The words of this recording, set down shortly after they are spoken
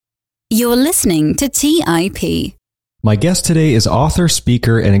You're listening to TIP. My guest today is author,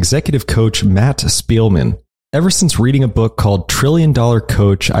 speaker, and executive coach Matt Spielman. Ever since reading a book called $1 Trillion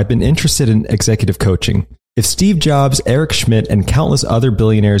Coach, I've been interested in executive coaching. If Steve Jobs, Eric Schmidt, and countless other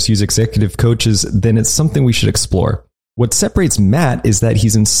billionaires use executive coaches, then it's something we should explore. What separates Matt is that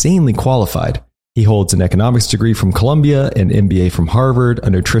he's insanely qualified. He holds an economics degree from Columbia, an MBA from Harvard, a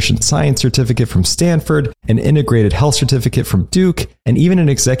nutrition science certificate from Stanford, an integrated health certificate from Duke, and even an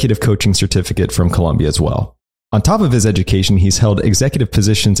executive coaching certificate from Columbia as well. On top of his education, he's held executive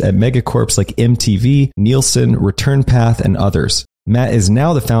positions at megacorps like MTV, Nielsen, Return Path, and others. Matt is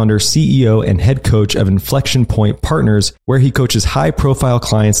now the founder, CEO, and head coach of Inflection Point Partners, where he coaches high-profile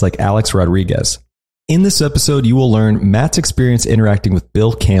clients like Alex Rodriguez. In this episode, you will learn Matt's experience interacting with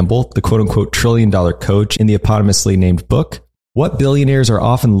Bill Campbell, the quote-unquote $1 trillion coach in the eponymously named book, what billionaires are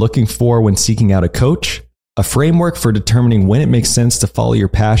often looking for when seeking out a coach, a framework for determining when it makes sense to follow your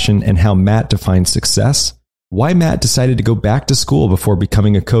passion and how Matt defines success, why Matt decided to go back to school before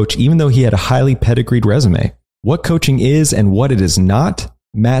becoming a coach even though he had a highly pedigreed resume, what coaching is and what it is not,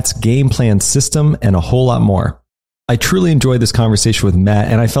 Matt's game plan system, and a whole lot more. I truly enjoyed this conversation with Matt,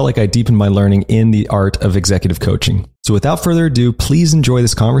 and I felt like I deepened my learning in the art of executive coaching. So without further ado, please enjoy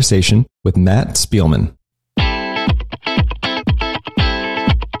this conversation with Matt Spielman.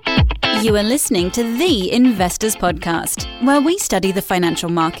 You are listening to The Investors Podcast, where we study the financial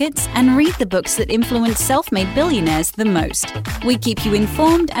markets and read the books that influence self-made billionaires the most. We keep you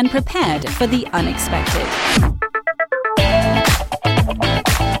informed and prepared for the unexpected.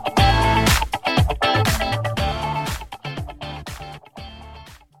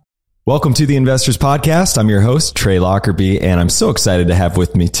 Welcome to the Investors Podcast. I'm your host, Trey Lockerbie, and I'm so excited to have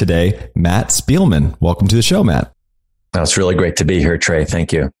with me today, Matt Spielman. Welcome to the show, Matt. It's really great to be here, Trey.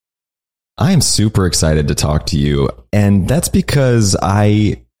 Thank you. I am super excited to talk to you, and that's because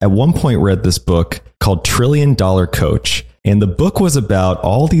I, at one point, read this book called $1 Trillion Coach, and the book was about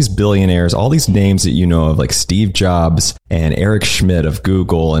all these billionaires, all these names that you know of, like Steve Jobs and Eric Schmidt of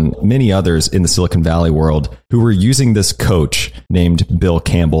Google and many others in the Silicon Valley world who were using this coach named Bill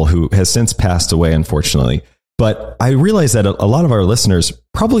Campbell, who has since passed away, unfortunately. But I realized that a lot of our listeners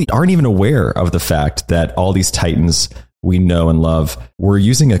probably aren't even aware of the fact that all these titans we know and love were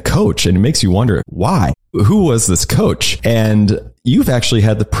using a coach. And it makes you wonder, why? Who was this coach? And you've actually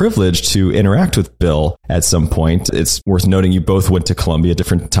had the privilege to interact with Bill at some point. It's worth noting you both went to Columbia at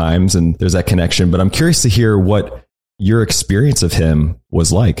different times, and there's that connection. But I'm curious to hear what your experience of him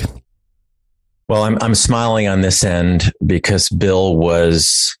was like. Well, I'm smiling on this end because Bill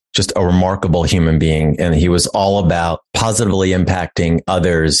was just a remarkable human being, and he was all about positively impacting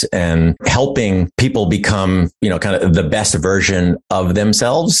others and helping people become, kind of the best version of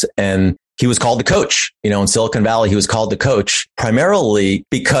themselves. And he was called the coach. In Silicon Valley, he was called the coach primarily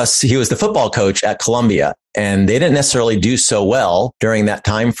because he was the football coach at Columbia, and they didn't necessarily do so well during that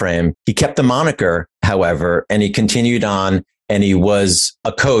time frame. He kept the moniker, however, and he continued on, and he was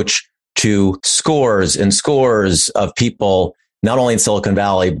a coach to scores and scores of people, not only in Silicon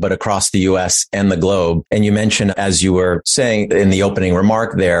Valley, but across the US and the globe. And you mentioned, as you were saying in the opening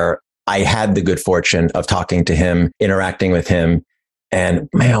remark there, I had the good fortune of talking to him, interacting with him. And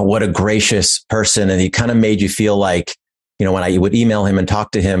man, what a gracious person. And he kind of made you feel like, when I would email him and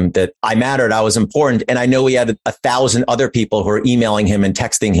talk to him, that I mattered, I was important. And I know he had 1,000 other people who are emailing him and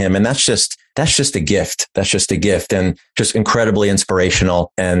texting him. And that's just a gift. That's just a gift, and just incredibly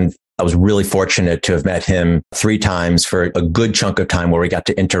inspirational. And I was really fortunate to have met him 3 times for a good chunk of time where we got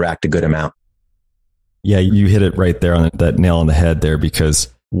to interact a good amount. Yeah, you hit it right there on that nail on the head there, because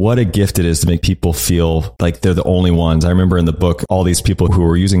what a gift it is to make people feel like they're the only ones. I remember in the book, all these people who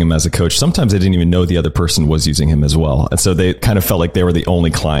were using him as a coach, sometimes they didn't even know the other person was using him as well. And so they kind of felt like they were the only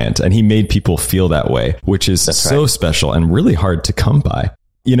client. And he made people feel that way, which is so special and really hard to come by.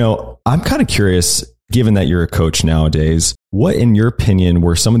 I'm kind of curious, given that you're a coach nowadays, what, in your opinion,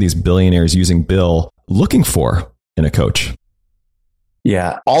 were some of these billionaires using Bill looking for in a coach?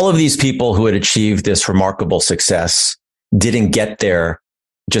 Yeah, all of these people who had achieved this remarkable success didn't get there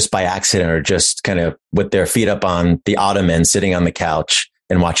just by accident or just kind of with their feet up on the ottoman, sitting on the couch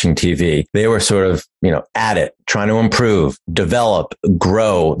and watching TV. They were sort of, at it, trying to improve, develop,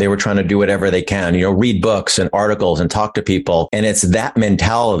 grow. They were trying to do whatever they can, read books and articles and talk to people. And it's that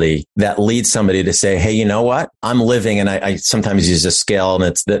mentality that leads somebody to say, hey, you know what? I'm living, and I sometimes use a scale, and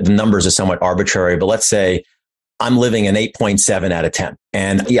it's the numbers are somewhat arbitrary, but let's say I'm living an 8.7 out of 10.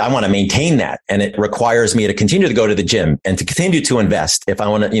 And I want to maintain that. And it requires me to continue to go to the gym and to continue to invest if I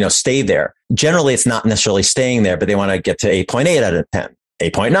want to, stay there. Generally, it's not necessarily staying there, but they want to get to 8.8 out of 10,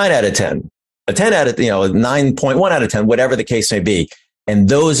 8.9 out of 10, a 10 out of, 9.1 out of 10, whatever the case may be. And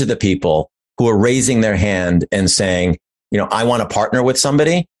those are the people who are raising their hand and saying, I want to partner with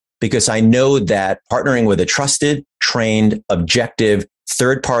somebody because I know that partnering with a trusted, trained, objective,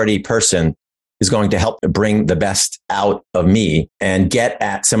 third-party person is going to help bring the best out of me and get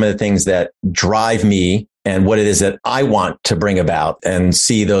at some of the things that drive me and what it is that I want to bring about and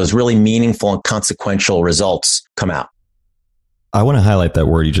see those really meaningful and consequential results come out. I want to highlight that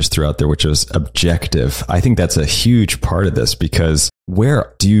word you just threw out there, which is objective. I think that's a huge part of this because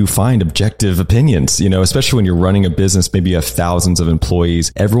where do you find objective opinions? Especially when you're running a business, maybe you have thousands of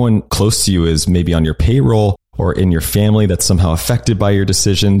employees. Everyone close to you is maybe on your payroll or in your family that's somehow affected by your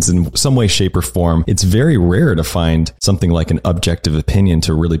decisions in some way, shape, or form. It's very rare to find something like an objective opinion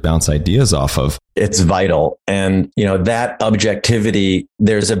to really bounce ideas off of. It's vital. And, that objectivity,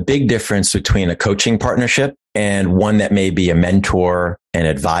 there's a big difference between a coaching partnership and one that may be a mentor, an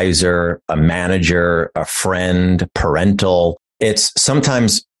advisor, a manager, a friend, parental. It's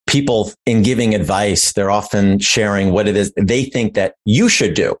sometimes people in giving advice, they're often sharing what it is they think that you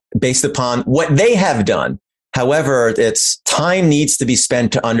should do based upon what they have done. However, it's time needs to be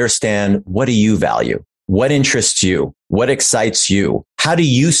spent to understand, what do you value? What interests you? What excites you? How do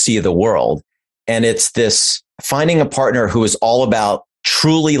you see the world? And it's this finding a partner who is all about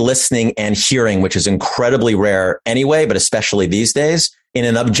truly listening and hearing, which is incredibly rare anyway, but especially these days, in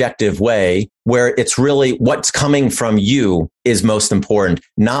an objective way, where it's really what's coming from you is most important,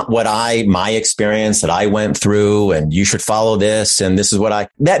 not my experience that I went through and you should follow this. And this is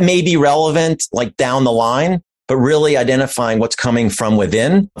that may be relevant like down the line, but really identifying what's coming from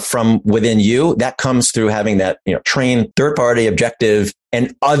within you, that comes through having that, trained, third party, objective,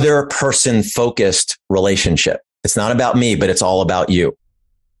 and other person focused relationship. It's not about me, but it's all about you.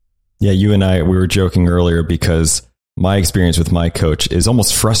 Yeah, you and I, we were joking earlier because my experience with my coach is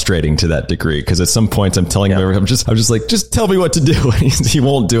almost frustrating to that degree. Because at some points I'm telling him, I'm just like, just tell me what to do. And he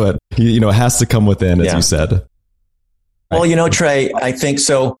won't do it. It has to come within, as you said. Well, Trey, I think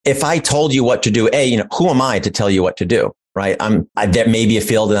so. If I told you what to do, who am I to tell you what to do? Right? That may be a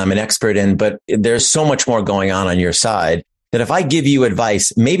field that I'm an expert in, but there's so much more going on your side that if I give you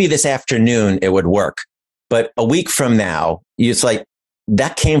advice, maybe this afternoon it would work. But a week from now, it's like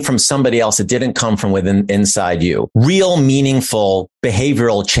that came from somebody else. It didn't come from inside you. Real meaningful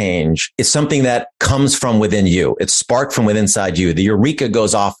behavioral change is something that comes from within you. It's sparked from within inside you. The eureka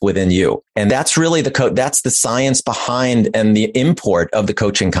goes off within you. And that's really that's the science behind and the import of the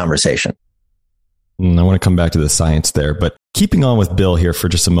coaching conversation. I want to come back to the science there, but keeping on with Bill here for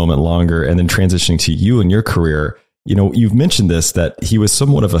just a moment longer and then transitioning to you and your career, you've mentioned this, that he was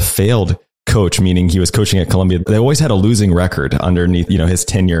somewhat of a failed coach, meaning he was coaching at Columbia. They always had a losing record underneath, his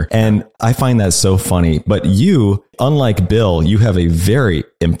tenure. And I find that so funny. But you, unlike Bill, you have a very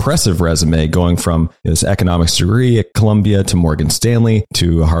impressive resume going from this economics degree at Columbia to Morgan Stanley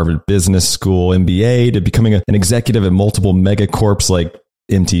to Harvard Business School MBA to becoming an executive at multiple megacorps like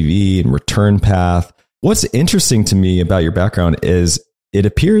MTV and Return Path. What's interesting to me about your background is it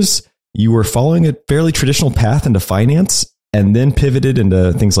appears you were following a fairly traditional path into finance and then pivoted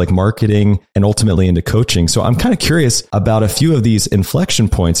into things like marketing and ultimately into coaching. So I'm kind of curious about a few of these inflection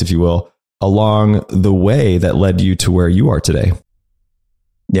points, if you will, along the way that led you to where you are today.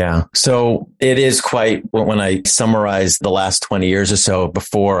 Yeah. So it is quite, when I summarize the last 20 years or so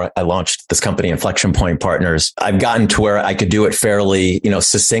before I launched this company, Inflection Point Partners, I've gotten to where I could do it fairly,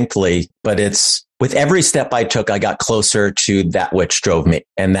 succinctly, but it's with every step I took, I got closer to that which drove me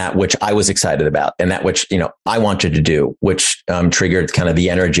and that which I was excited about and that which, I wanted to do, which triggered kind of the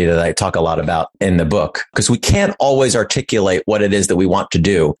energy that I talk a lot about in the book, because we can't always articulate what it is that we want to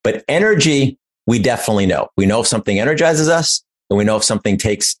do, but energy, we definitely know. We know if something energizes us, and we know if something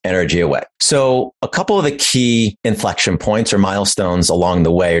takes energy away. So a couple of the key inflection points or milestones along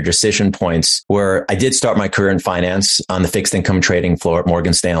the way or decision points where I did start my career in finance on the fixed income trading floor at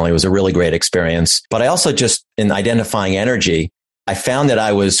Morgan Stanley. It was a really great experience. But I also just, in identifying energy, I found that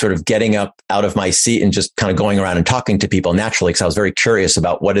I was sort of getting up out of my seat and just kind of going around and talking to people naturally because I was very curious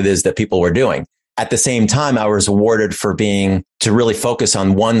about what it is that people were doing. At the same time, I was awarded for to really focus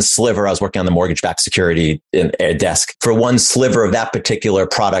on one sliver. I was working on the mortgage-backed security desk for one sliver of that particular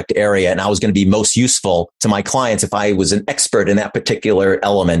product area. And I was going to be most useful to my clients if I was an expert in that particular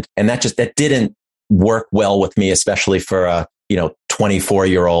element. And that didn't work well with me, especially for a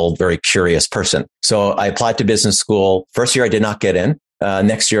 24-year-old, very curious person. So I applied to business school. First year, I did not get in.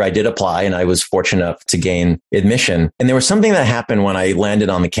 Next year, I did apply and I was fortunate enough to gain admission. And there was something that happened when I landed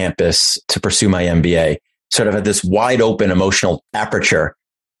on the campus to pursue my MBA, sort of had this wide open emotional aperture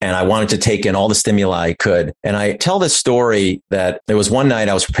And I wanted to take in all the stimuli I could. And I tell this story that there was one night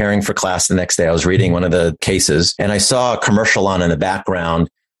I was preparing for class the next day. I was reading one of the cases and I saw a commercial on in the background,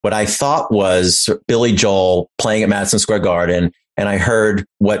 what I thought was Billy Joel playing at Madison Square Garden. And I heard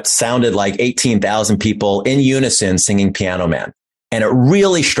what sounded like 18,000 people in unison singing Piano Man. And it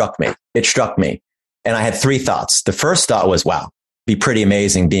really struck me. It struck me. And I had three thoughts. The first thought was, wow, be pretty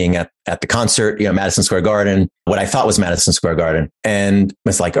amazing being at the concert, Madison Square Garden, what I thought was Madison Square Garden. And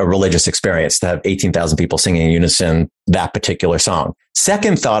it's like a religious experience to have 18,000 people singing in unison that particular song.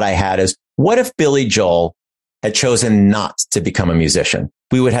 Second thought I had is, what if Billy Joel had chosen not to become a musician?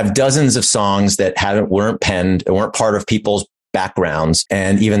 We would have dozens of songs that weren't penned, weren't part of people's backgrounds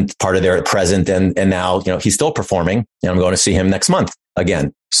and even part of their present. And now, he's still performing and I'm going to see him next month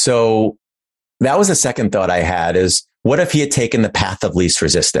again. So that was the second thought I had is, what if he had taken the path of least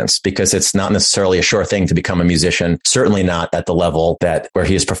resistance? Because it's not necessarily a sure thing to become a musician, certainly not at the level where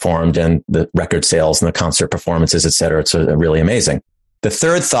he has performed and the record sales and the concert performances, et cetera. It's really amazing. The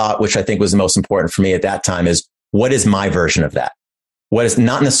third thought, which I think was the most important for me at that time, is what is my version of that? What is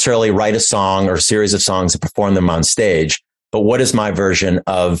not necessarily write a song or a series of songs and perform them on stage, but what is my version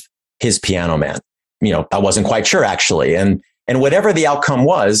of his Piano Man? I wasn't quite sure actually. And whatever the outcome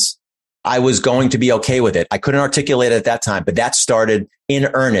was, I was going to be okay with it. I couldn't articulate it at that time, but that started in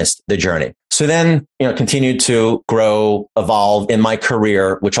earnest the journey. So then, continued to grow, evolve in my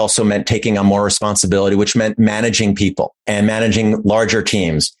career, which also meant taking on more responsibility, which meant managing people and managing larger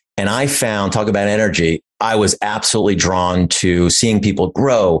teams. And I found, talk about energy, I was absolutely drawn to seeing people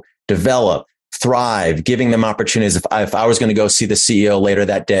grow, develop, thrive, giving them opportunities. If I was going to go see the CEO later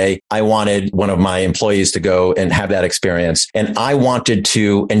that day, I wanted one of my employees to go and have that experience. And I wanted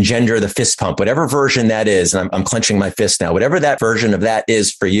to engender the fist pump, whatever version that is. And I'm clenching my fist now, whatever that version of that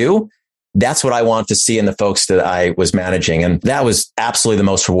is for you. That's what I want to see in the folks that I was managing. And that was absolutely the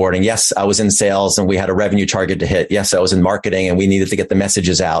most rewarding. Yes, I was in sales and we had a revenue target to hit. Yes, I was in marketing and we needed to get the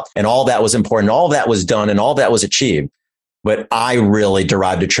messages out. And all that was important. All that was done and all that was achieved. But I really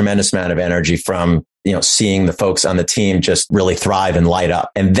derived a tremendous amount of energy from, seeing the folks on the team just really thrive and light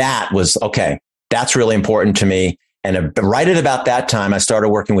up. And that was, okay, that's really important to me. And right at about that time, I started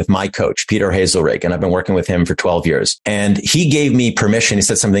working with my coach, Peter Hazelrig, and I've been working with him for 12 years. And he gave me permission. He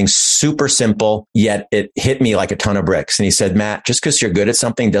said something super simple, yet it hit me like a ton of bricks. And he said, Matt, just because you're good at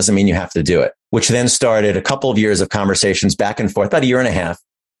something doesn't mean you have to do it, which then started a couple of years of conversations back and forth, about a year and a half,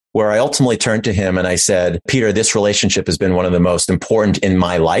 where I ultimately turned to him and I said, Peter, this relationship has been one of the most important in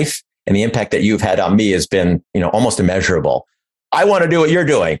my life. And the impact that you've had on me has been, almost immeasurable. I want to do what you're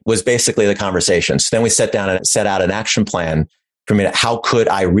doing was basically the conversation. So then we sat down and set out an action plan for me. How could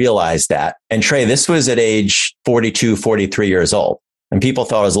I realize that? And Trey, this was at age 42, 43 years old. And people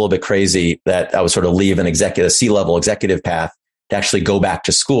thought I was a little bit crazy that I would sort of leave an C-level executive path to actually go back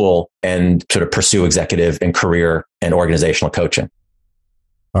to school and sort of pursue executive and career and organizational coaching.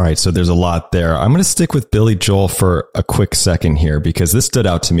 All right. So there's a lot there. I'm going to stick with Billy Joel for a quick second here because this stood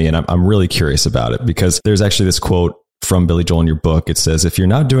out to me and I'm really curious about it because there's actually this quote from Billy Joel in your book. It says, if you're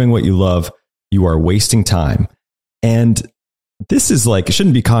not doing what you love, you are wasting time. And this is it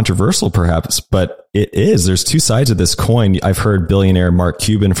shouldn't be controversial perhaps, but it is. There's two sides of this coin. I've heard billionaire Mark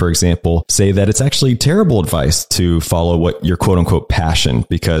Cuban, for example, say that it's actually terrible advice to follow what your quote unquote passion,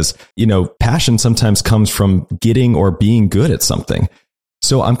 because, passion sometimes comes from getting or being good at something.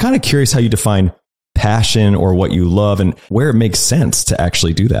 So I'm kind of curious how you define passion or what you love and where it makes sense to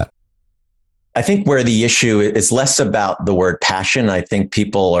actually do that. I think where the issue is less about the word passion. I think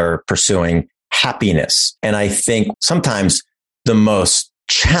people are pursuing happiness. And I think sometimes the most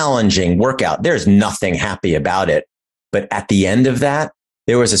challenging workout, there's nothing happy about it. But at the end of that,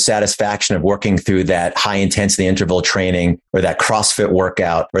 there was a satisfaction of working through that high intensity interval training or that CrossFit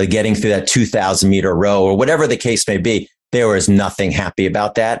workout or getting through that 2,000 meter row or whatever the case may be. There was nothing happy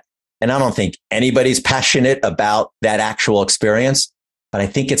about that. And I don't think anybody's passionate about that actual experience, but I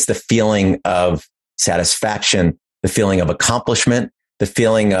think it's the feeling of satisfaction, the feeling of accomplishment, the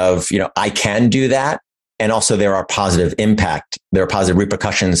feeling of, I can do that. And also there are positive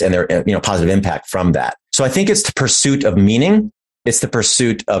repercussions and there are, positive impact from that. So I think it's the pursuit of meaning. It's the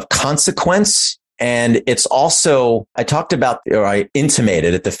pursuit of consequence. And it's also, I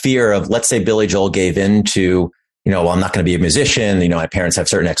intimated at the fear of, let's say Billy Joel gave in to, I'm not going to be a musician. My parents have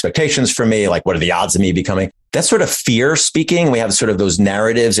certain expectations for me. Like, what are the odds of me becoming? That's sort of fear speaking. We have sort of those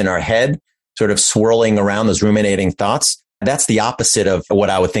narratives in our head, sort of swirling around, those ruminating thoughts. That's the opposite of what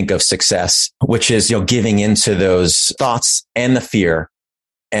I would think of success, which is, giving into those thoughts and the fear.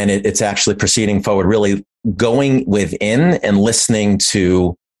 And it's actually proceeding forward, really going within and listening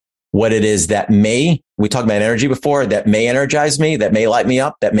to what it is that we talked about energy before, that may energize me, that may light me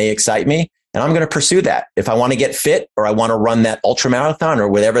up, that may excite me. And I'm going to pursue that. If I want to get fit or I want to run that ultra marathon or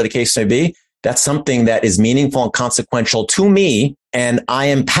whatever the case may be, that's something that is meaningful and consequential to me. And I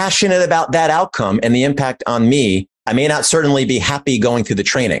am passionate about that outcome and the impact on me. I may not certainly be happy going through the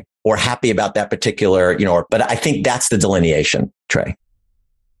training or happy about that particular, but I think that's the delineation, Trey.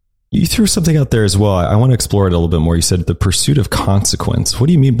 You threw something out there as well. I want to explore it a little bit more. You said the pursuit of consequence. What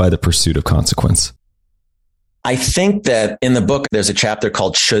do you mean by the pursuit of consequence? I think that in the book, there's a chapter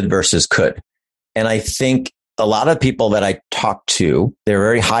called should versus could. And I think a lot of people that I talk to, they're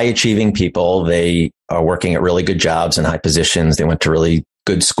very high achieving people. They are working at really good jobs and high positions. They went to really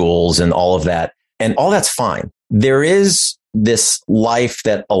good schools and all of that. And all that's fine. There is this life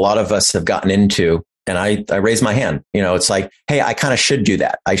that a lot of us have gotten into. And I raise my hand. It's like, hey, I kind of should do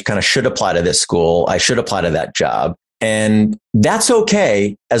that. I kind of should apply to this school. I should apply to that job. And that's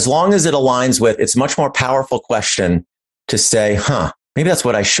okay, as long as it aligns with, it's a much more powerful question to say, maybe that's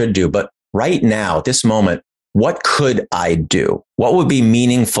what I should do. But right now, at this moment, what could I do? What would be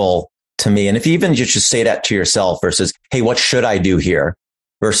meaningful to me? And if you even just say that to yourself versus, hey, what should I do here?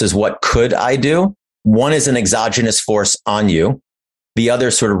 Versus what could I do? One is an exogenous force on you. The other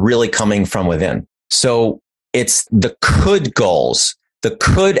sort of really coming from within. So it's the could goals, the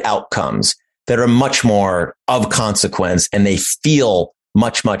could outcomes that are much more of consequence and they feel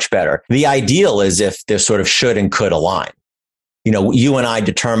much, much better. The ideal is if they're sort of should and could align. You and I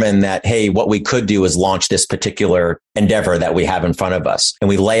determine that, hey, what we could do is launch this particular endeavor that we have in front of us. And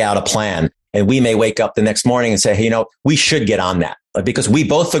we lay out a plan and we may wake up the next morning and say, hey, we should get on that because we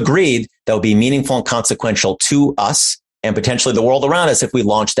both agreed that would be meaningful and consequential to us and potentially the world around us if we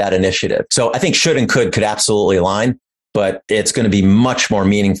launch that initiative. So I think should and could absolutely align, but it's going to be much more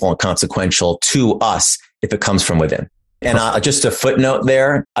meaningful and consequential to us if it comes from within. And just a footnote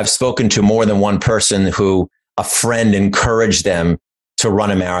there, I've spoken to more than one person who a friend encouraged them to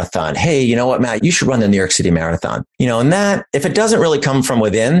run a marathon. Hey, you know what, Matt, you should run the New York City Marathon. And that, if it doesn't really come from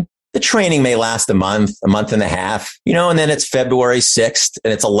within, the training may last a month and a half, and then it's February 6th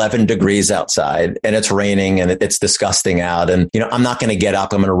and it's 11 degrees outside and it's raining and it's disgusting out. And, I'm not going to get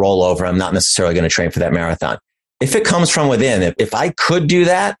up. I'm going to roll over. I'm not necessarily going to train for that marathon. If it comes from within, if I could do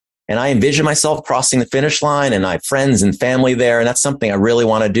that and I envision myself crossing the finish line and I have friends and family there, and that's something I really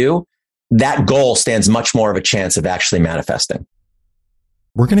want to do, that goal stands much more of a chance of actually manifesting.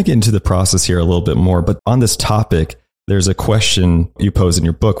 We're going to get into the process here a little bit more, but on this topic, there's a question you pose in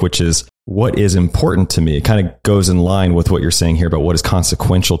your book, which is, what is important to me? It kind of goes in line with what you're saying here about what is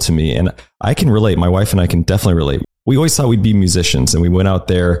consequential to me. And I can relate. My wife and I can definitely relate. We always thought we'd be musicians and we went out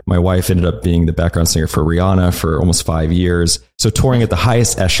there. My wife ended up being the background singer for Rihanna for almost 5 years. So touring at the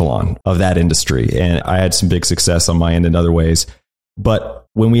highest echelon of that industry. And I had some big success on my end in other ways. But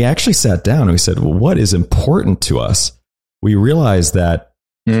when we actually sat down and we said, well, what is important to us? We realized that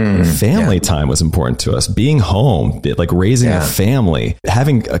family time was important to us. Being home, like raising a family,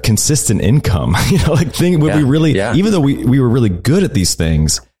 having a consistent income, we really, even though we were really good at these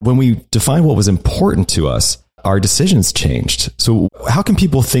things, when we defined what was important to us, our decisions changed. So how can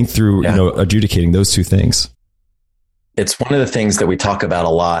people think through, adjudicating those two things? It's one of the things that we talk about a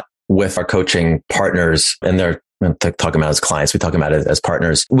lot with our coaching partners, and they're talking about as clients. We talk about it as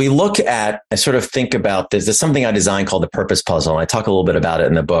partners. I sort of think about this. There's something I designed called the purpose puzzle. And I talk a little bit about it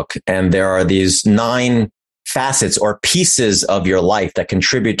in the book. And there are these 9 facets or pieces of your life that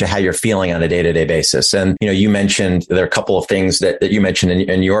contribute to how you're feeling on a day-to-day basis. And, you mentioned there are a couple of things that you mentioned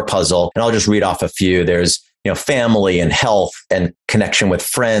in your puzzle, and I'll just read off a few. There's, family and health and connection with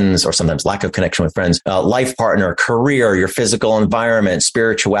friends, or sometimes lack of connection with friends, life partner, career, your physical environment,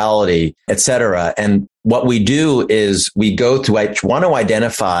 spirituality, etc. And what we do is we want to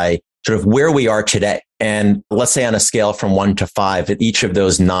identify sort of where we are today. And let's say on a scale from 1 to 5 at each of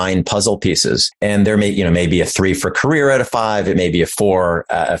those 9 puzzle pieces. And there may be a 3 for career out of 5. It may be a 4,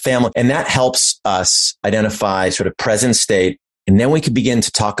 family. And that helps us identify sort of present state. And then we can begin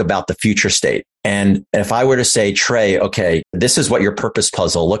to talk about the future state. And if I were to say, Trey, okay, this is what your purpose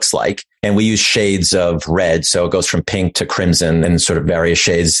puzzle looks like. And we use shades of red. So it goes from pink to crimson and sort of various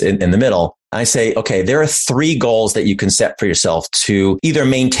shades in the middle. I say, okay, there are 3 goals that you can set for yourself to either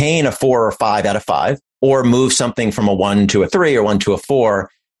maintain a 4 or 5 out of 5, or move something from a 1 to a 3 or 1 to a 4.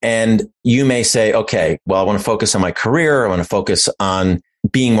 And you may say, okay, well, I want to focus on my career. I want to focus on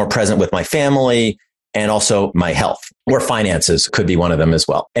being more present with my family and also my health, or finances could be one of them as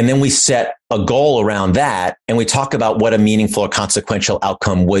well. And then we set a goal around that. And we talk about what a meaningful or consequential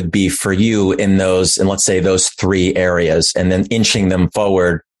outcome would be for you in those, and let's say those 3 areas, and then inching them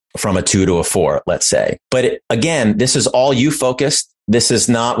forward from a 2 to a 4, let's say. But again, this is all you focused. This is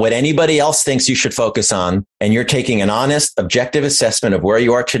not what anybody else thinks you should focus on. And you're taking an honest, objective assessment of where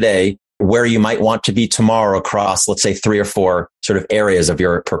you are today, where you might want to be tomorrow across, let's say, 3 or 4 sort of areas of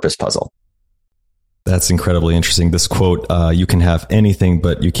your purpose puzzle. That's incredibly interesting. This quote, you can have anything,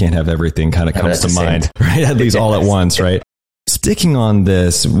 but you can't have everything, kind of comes to mind, right? At least all at once, right? Sticking on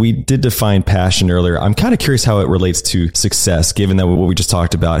this, we did define passion earlier. I'm kind of curious how it relates to success, given that what we just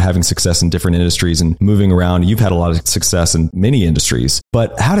talked about, having success in different industries and moving around. You've had a lot of success in many industries,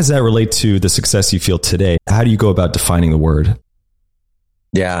 but how does that relate to the success you feel today? How do you go about defining the word?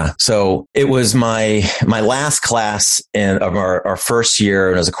 Yeah. So it was my last class of our first year.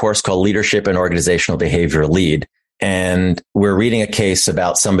 And it was a course called Leadership and Organizational Behavior Lead. And we're reading a case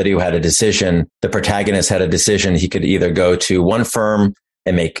about somebody who had a decision. The protagonist had a decision. He could either go to one firm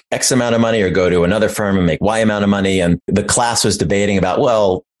and make X amount of money or go to another firm and make Y amount of money. And the class was debating about,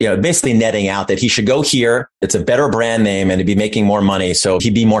 well, basically netting out that he should go here. It's a better brand name and he'd be making more money. So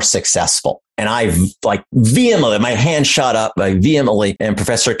he'd be more successful. And I vehemently, my hand shot up vehemently. And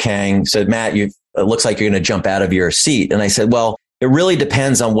Professor Kang said, Matt, it looks like you're going to jump out of your seat. And I said, well, it really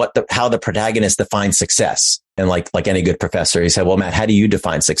depends on how the protagonist defines success. And like any good professor, he said, well, Matt, how do you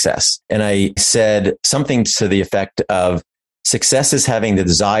define success? And I said something to the effect of success is having the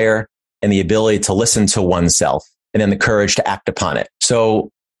desire and the ability to listen to oneself and then the courage to act upon it. So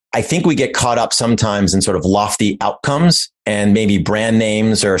I think we get caught up sometimes in sort of lofty outcomes and maybe brand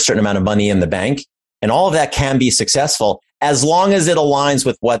names or a certain amount of money in the bank. And all of that can be successful as long as it aligns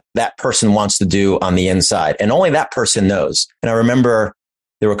with what that person wants to do on the inside. And only that person knows. And I remember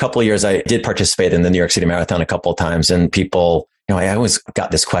there were a couple of years I did participate in the New York City Marathon a couple of times, and people, I always got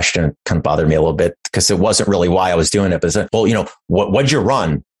this question, kind of bothered me a little bit because it wasn't really why I was doing it. But it's like, well, what'd you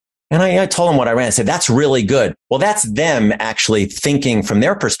run? And I told them what I ran. I said, that's really good. Well, that's them actually thinking from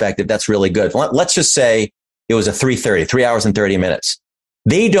their perspective, that's really good. Let's just say it was a 3:30, 3 hours and 30 minutes.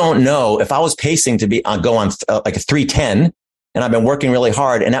 They don't know if I was pacing to go on like a 3:10 and I've been working really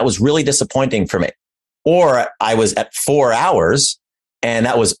hard and that was really disappointing for me. Or I was at 4 hours and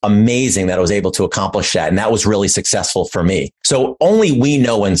that was amazing that I was able to accomplish that. And that was really successful for me. So only we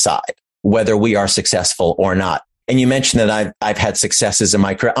know inside whether we are successful or not. And you mentioned that I've had successes in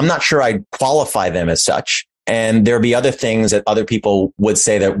my career. I'm not sure I'd qualify them as such. And there'd be other things that other people would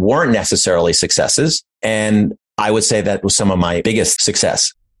say that weren't necessarily successes. And I would say that was some of my biggest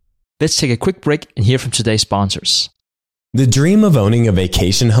success. Let's take a quick break and hear from today's sponsors. The dream of owning a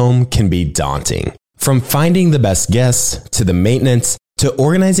vacation home can be daunting. From finding the best guests to the maintenance to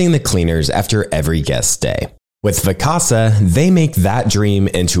organizing the cleaners after every guest stay. With Vacasa, they make that dream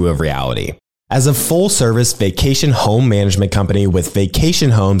into a reality. As a full-service vacation home management company with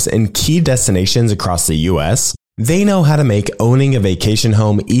vacation homes in key destinations across the U.S., they know how to make owning a vacation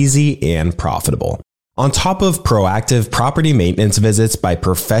home easy and profitable. On top of proactive property maintenance visits by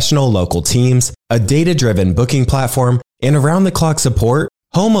professional local teams, a data-driven booking platform, and around-the-clock support,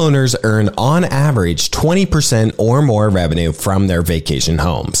 homeowners earn on average 20% or more revenue from their vacation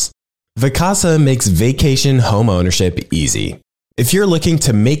homes. Vacasa makes vacation home ownership easy. If you're looking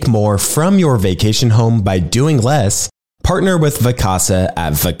to make more from your vacation home by doing less, partner with Vacasa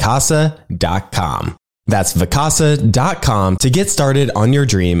at vacasa.com. That's vacasa.com to get started on your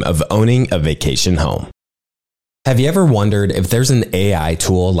dream of owning a vacation home. Have you ever wondered if there's an AI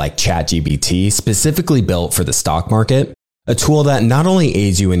tool like ChatGPT specifically built for the stock market? A tool that not only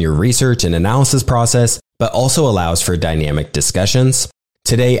aids you in your research and analysis process, but also allows for dynamic discussions?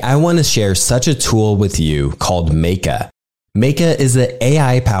 Today, I want to share such a tool with you called Meka. Meka is the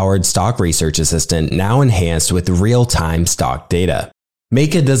AI-powered stock research assistant now enhanced with real-time stock data.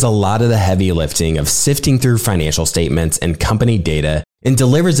 Meka does a lot of the heavy lifting of sifting through financial statements and company data and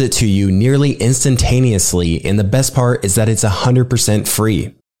delivers it to you nearly instantaneously, and the best part is that it's 100%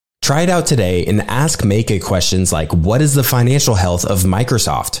 free. Try it out today and ask Meka questions like, what is the financial health of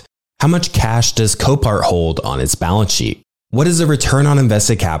Microsoft? How much cash does Copart hold on its balance sheet? What is the return on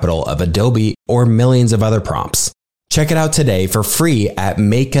invested capital of Adobe, or millions of other prompts? Check it out today for free at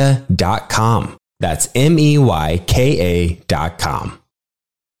Meka.com. That's MEYKA.com.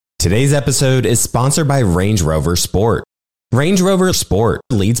 Today's episode is sponsored by Range Rover Sport. Range Rover Sport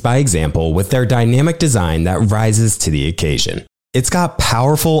leads by example with their dynamic design that rises to the occasion. It's got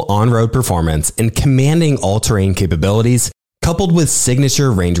powerful on-road performance and commanding all-terrain capabilities, coupled with signature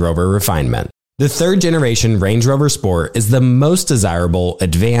Range Rover refinement. The third-generation Range Rover Sport is the most desirable,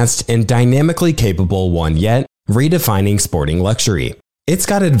 advanced, and dynamically capable one yet, redefining sporting luxury. It's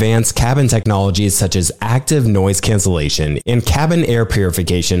got advanced cabin technologies such as active noise cancellation and cabin air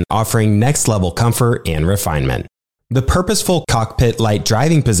purification, offering next-level comfort and refinement. The purposeful cockpit-like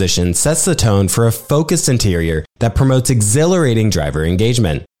driving position sets the tone for a focused interior that promotes exhilarating driver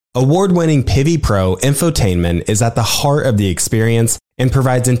engagement. Award-winning Pivi Pro infotainment is at the heart of the experience and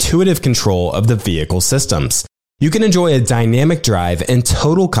provides intuitive control of the vehicle systems. You can enjoy a dynamic drive and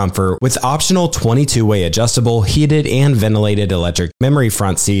total comfort with optional 22-way adjustable, heated and ventilated electric memory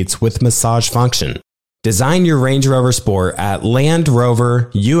front seats with massage function. Design your Range Rover Sport at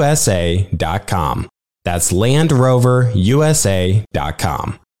LandRoverUSA.com. That's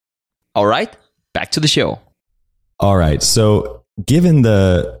LandRoverUSA.com. All right, back to the show. All right. So given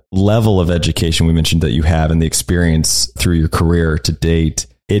the level of education we mentioned that you have and the experience through your career to date,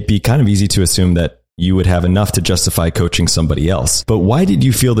 it'd be kind of easy to assume that you would have enough to justify coaching somebody else. But why did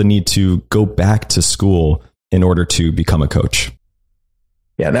you feel the need to go back to school in order to become a coach?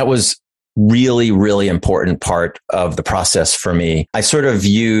 Yeah, that was really, really important part of the process for me. I sort of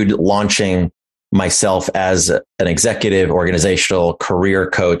viewed launching myself as an executive, organizational career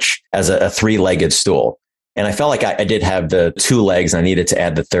coach as a three-legged stool. And I felt like I did have the two legs and I needed to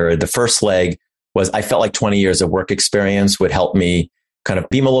add the third. The first leg was I felt like 20 years of work experience would help me kind of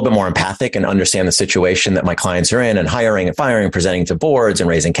be a little bit more empathic and understand the situation that my clients are in and hiring and firing, presenting to boards and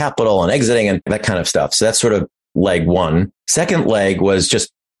raising capital and exiting and that kind of stuff. So that's sort of leg one. Second leg was just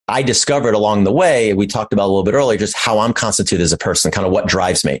I discovered along the way, we talked about a little bit earlier, just how I'm constituted as a person, kind of what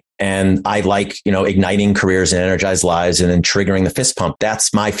drives me. And I like, igniting careers and energized lives and then triggering the fist pump.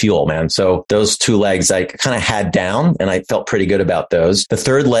 That's my fuel, man. So those two legs I kind of had down and I felt pretty good about those. The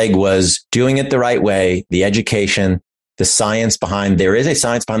third leg was doing it the right way, the education, the science behind, there is a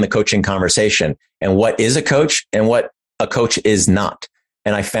science behind the coaching conversation and what is a coach and what a coach is not.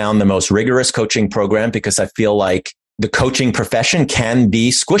 And I found the most rigorous coaching program because I feel like the coaching profession can be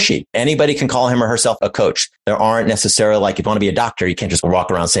squishy. Anybody can call him or herself a coach. There aren't necessarily like, if you want to be a doctor, you can't just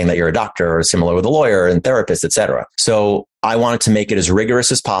walk around saying that you're a doctor, or similar with a lawyer and therapist, et cetera. So I wanted to make it as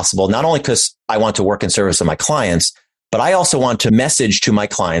rigorous as possible, not only because I want to work in service of my clients, but I also want to message to my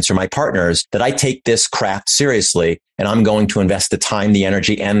clients or my partners that I take this craft seriously and I'm going to invest the time, the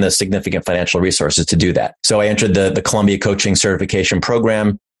energy, and the significant financial resources to do that. So I entered the Columbia Coaching Certification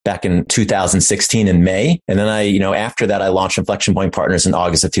Program back in 2016 in May. And then after that, I launched Inflection Point Partners in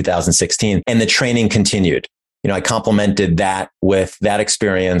August of 2016 and the training continued. I complemented that with that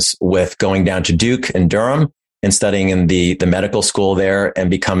experience with going down to Duke and Durham and studying in the medical school there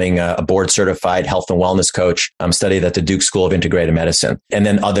and becoming a board certified health and wellness coach. I'm studied at the Duke School of Integrated Medicine and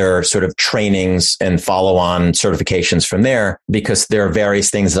then other sort of trainings and follow on certifications from there, because there are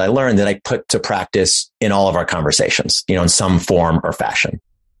various things that I learned that I put to practice in all of our conversations, in some form or fashion.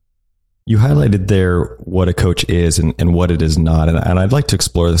 You highlighted there what a coach is and what it is not. And I'd like to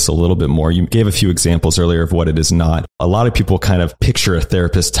explore this a little bit more. You gave a few examples earlier of what it is not. A lot of people kind of picture a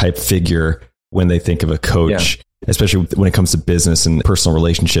therapist type figure when they think of a coach, especially when it comes to business and personal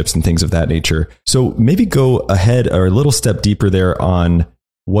relationships and things of that nature. So maybe go ahead or a little step deeper there on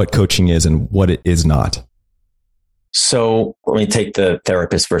what coaching is and what it is not. So let me take the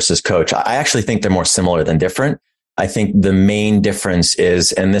therapist versus coach. I actually think they're more similar than different. I think the main difference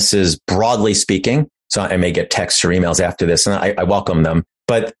is, and this is broadly speaking, so I may get texts or emails after this, and I welcome them,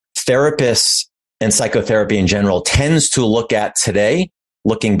 but therapists and psychotherapy in general tends to look at today,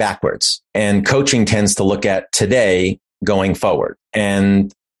 looking backwards, and coaching tends to look at today, going forward.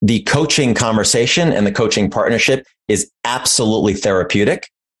 And the coaching conversation and the coaching partnership is absolutely therapeutic,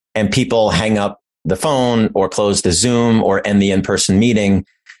 and people hang up the phone or close the Zoom or end the in-person meeting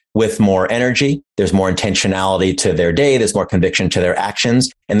with more energy. There's more intentionality to their day. There's more conviction to their actions.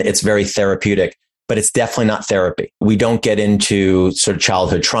 And it's very therapeutic, but it's definitely not therapy. We don't get into sort of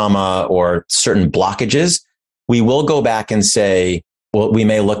childhood trauma or certain blockages. We will go back and say, well, we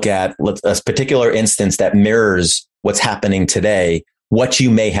may look at a particular instance that mirrors what's happening today, what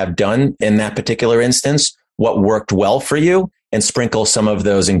you may have done in that particular instance, what worked well for you, and sprinkle some of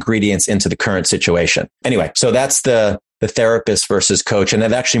those ingredients into the current situation. Anyway, so that's the therapist versus coach, and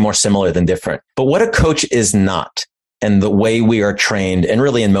they're actually more similar than different. But what a coach is not, and the way we are trained, and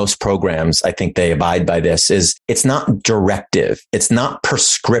really in most programs, I think they abide by this, is it's not directive. It's not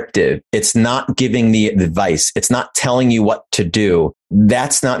prescriptive. It's not giving the advice. It's not telling you what to do.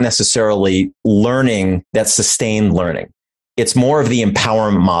 That's not necessarily learning. That's sustained learning. It's more of the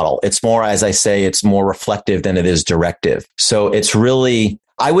empowerment model. It's more, as I say, it's more reflective than it is directive. So it's really,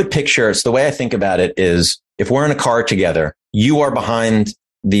 I would picture, it's the way I think about it is, if we're in a car together, you are behind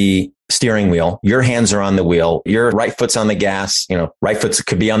the steering wheel, your hands are on the wheel, your right foot's on the gas, right foot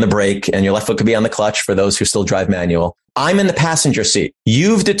could be on the brake and your left foot could be on the clutch for those who still drive manual. I'm in the passenger seat.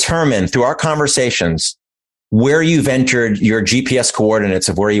 You've determined through our conversations where you've entered your GPS coordinates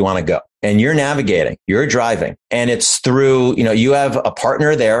of where you want to go. And you're navigating, you're driving. And it's through, you have a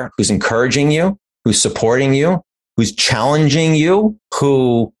partner there who's encouraging you, who's supporting you, who's challenging you,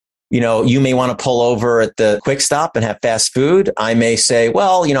 who, you may want to pull over at the quick stop and have fast food. I may say,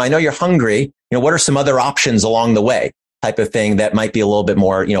 well, I know you're hungry. What are some other options along the way? Type of thing that might be a little bit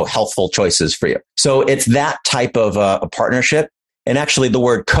more, healthful choices for you. So it's that type of a partnership. And actually the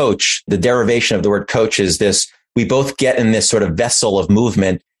word coach, the derivation of the word coach is this, we both get in this sort of vessel of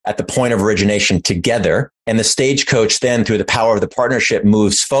movement at the point of origination together. And the stagecoach then through the power of the partnership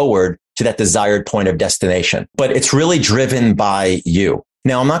moves forward to that desired point of destination. But it's really driven by you.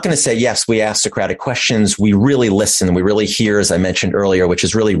 Now, I'm not going to say, yes, we ask Socratic questions. We really listen. We really hear, as I mentioned earlier, which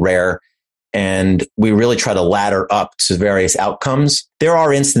is really rare. And we really try to ladder up to various outcomes. There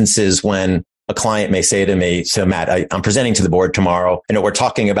are instances when a client may say to me, so Matt, I'm presenting to the board tomorrow, and we're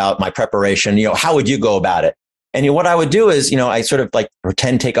talking about my preparation. How would you go about it? And what I would do is, I sort of like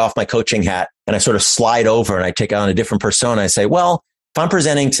pretend take off my coaching hat and I sort of slide over and I take on a different persona. I say, well, if I'm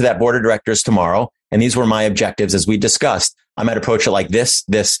presenting to that board of directors tomorrow, and these were my objectives as we discussed, I might approach it like this,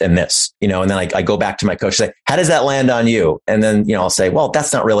 this, and this, and then I go back to my coach and say, how does that land on you? And then, I'll say, well,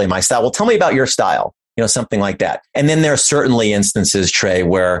 that's not really my style. Well, tell me about your style, something like that. And then there are certainly instances, Trey,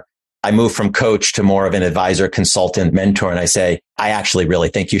 where I move from coach to more of an advisor, consultant, mentor. And I say, I actually really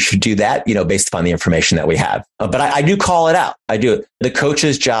think you should do that, based upon the information that we have. But I do call it out. I do. The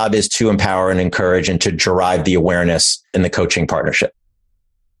coach's job is to empower and encourage and to drive the awareness in the coaching partnership.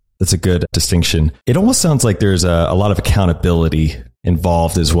 That's a good distinction. It almost sounds like there's a lot of accountability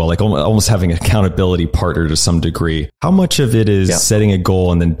involved as well, like almost having an accountability partner to some degree. How much of it is setting a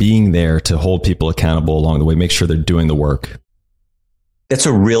goal and then being there to hold people accountable along the way, make sure they're doing the work? It's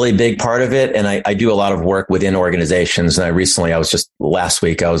a really big part of it. And I do a lot of work within organizations. And last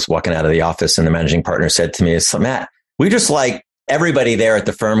week, I was walking out of the office and the managing partner said to me, Matt, we just everybody there at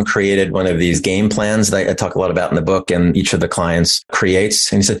the firm created one of these game plans that I talk a lot about in the book and each of the clients creates.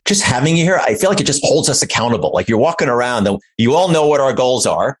 And he said, just having you here, I feel like it just holds us accountable. Like you're walking around, you all know what our goals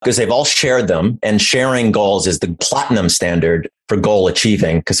are because they've all shared them. And sharing goals is the platinum standard for goal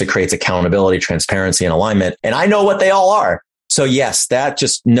achieving because it creates accountability, transparency, and alignment. And I know what they all are. So yes, that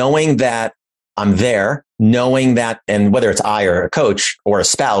just knowing that I'm there, knowing that, and whether it's I or a coach or a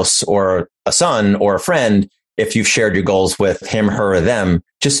spouse or a son or a friend, if you've shared your goals with him, her, or them,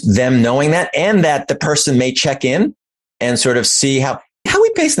 just them knowing that, and that the person may check in and sort of see how are we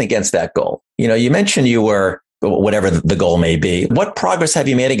pacing against that goal? You mentioned you were, whatever the goal may be. What progress have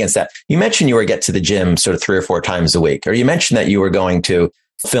you made against that? You mentioned you were get to the gym sort of 3 or 4 times a week, or you mentioned that you were going to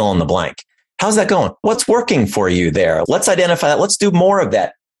fill in the blank. How's that going? What's working for you there? Let's identify that. Let's do more of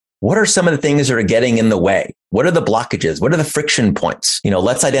that. What are some of the things that are getting in the way? What are the blockages? What are the friction points?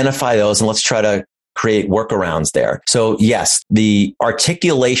 Let's identify those and let's try to create workarounds there. So yes, the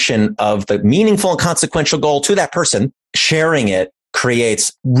articulation of the meaningful and consequential goal to that person, sharing it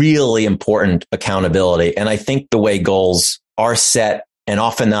creates really important accountability. And I think the way goals are set and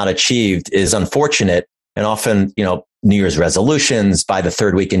often not achieved is unfortunate. And often, New Year's resolutions by the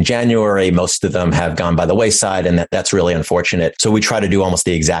 3rd week in January, most of them have gone by the wayside, and that's really unfortunate. So we try to do almost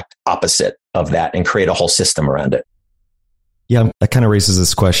the exact opposite of that and create a whole system around it. Yeah, that kind of raises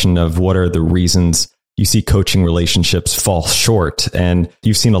this question of what are the reasons you see coaching relationships fall short? And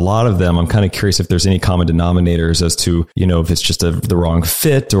you've seen a lot of them. I'm kind of curious if there's any common denominators as to, if it's just the wrong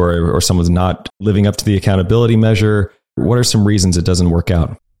fit or someone's not living up to the accountability measure. What are some reasons it doesn't work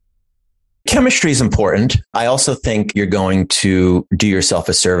out? Chemistry is important. I also think you're going to do yourself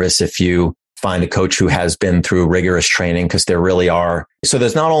a service if you find a coach who has been through rigorous training, because there really are. So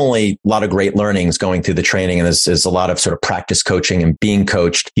there's not only a lot of great learnings going through the training, and there's a lot of sort of practice coaching and being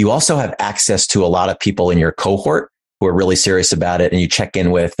coached. You also have access to a lot of people in your cohort who are really serious about it, and you check in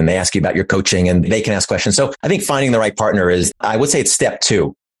with, and they ask you about your coaching and they can ask questions. So I think finding the right partner is, I would say it's step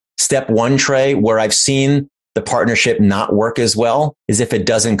 2. Step 1, Trey, where I've seen the partnership not work as well is if it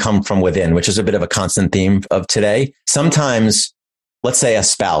doesn't come from within, which is a bit of a constant theme of today. Sometimes, let's say a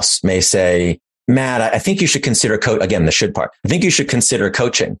spouse may say, Matt, I think you should consider again, the should part. I think you should consider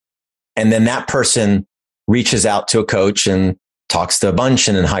coaching. And then that person reaches out to a coach and talks to a bunch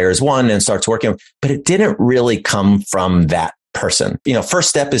and then hires one and starts working. But it didn't really come from that person. First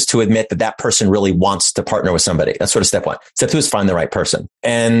step is to admit that person really wants to partner with somebody. That's sort of step 1. Step 2 is find the right person.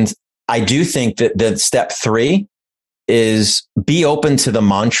 And I do think that step 3 is be open to the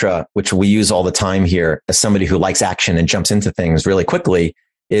mantra, which we use all the time here as somebody who likes action and jumps into things really quickly,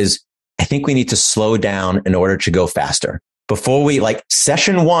 is I think we need to slow down in order to go faster. Before we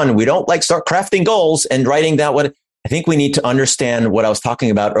session 1, we don't start crafting goals and writing down I think we need to understand what I was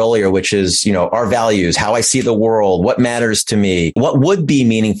talking about earlier, which is, our values, how I see the world, what matters to me, what would be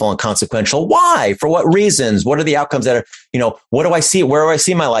meaningful and consequential, why, for what reasons, what are the outcomes that are, what do I see, where do I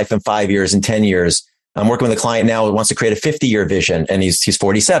see my life in 5 years and 10 years? I'm working with a client now who wants to create a 50-year vision, and he's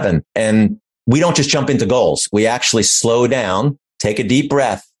 47. And we don't just jump into goals. We actually slow down, take a deep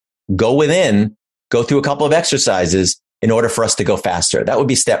breath, go within, go through a couple of exercises in order for us to go faster. That would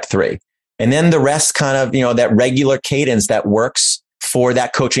be step 3. And then the rest kind of, that regular cadence that works for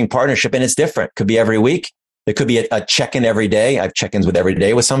that coaching partnership. And it's different. Could be every week. It could be a check-in every day. I have check-ins with every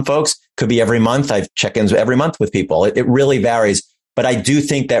day with some folks. Could be every month. I have check-ins every month with people. It really varies. But I do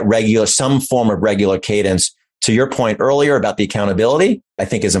think that some form of regular cadence, to your point earlier about the accountability, I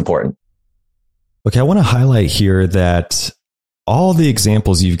think is important. Okay. I want to highlight here that all the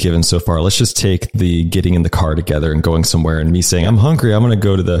examples you've given so far, let's just take the getting in the car together and going somewhere and me saying, I'm hungry, I'm going to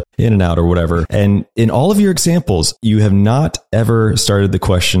go to the In-N-Out or whatever. And in all of your examples, you have not ever started the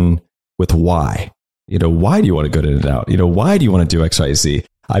question with why. Why do you want to go to In-N-Out? Why do you want to do X, Y, Z?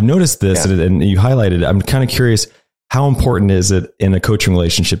 I've noticed this and you highlighted it. I'm kind of curious, how important is it in a coaching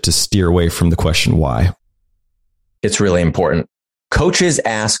relationship to steer away from the question why? It's really important. Coaches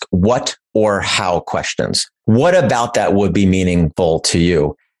ask what or how questions. What about that would be meaningful to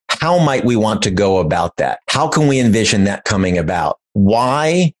you? How might we want to go about that? How can we envision that coming about?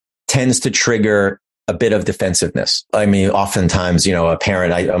 Why tends to trigger a bit of defensiveness. I mean, oftentimes, a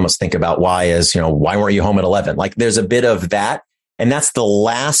parent, I almost think about why as, why weren't you home at 11? Like there's a bit of that. And that's the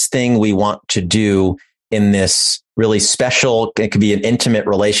last thing we want to do in this really special, it could be an intimate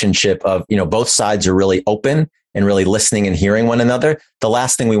relationship of, both sides are really open and really listening and hearing one another. The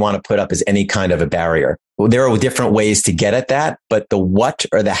last thing we want to put up is any kind of a barrier. Well, there are different ways to get at that, but the what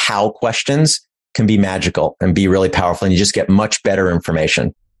or the how questions can be magical and be really powerful. And you just get much better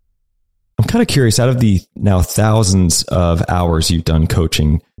information. I'm kind of curious, out of the now thousands of hours you've done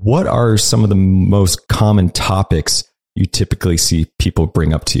coaching, what are some of the most common topics you typically see people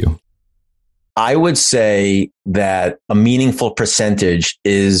bring up to you? I would say that a meaningful percentage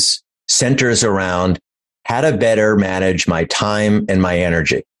centers around how to better manage my time and my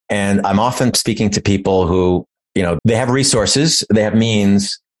energy. And I'm often speaking to people who, they have resources, they have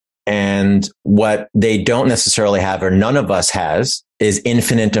means, and what they don't necessarily have, or none of us has, is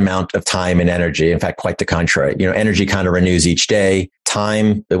infinite amount of time and energy. In fact, quite the contrary. Energy kind of renews each day.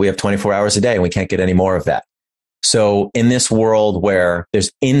 Time, we have 24 hours a day and we can't get any more of that. So in this world where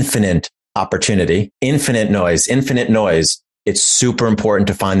there's infinite opportunity, infinite noise, it's super important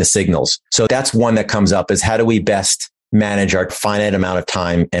to find the signals. So that's one that comes up is how do we best manage our finite amount of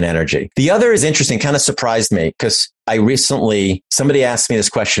time and energy? The other is interesting, kind of surprised me because somebody asked me this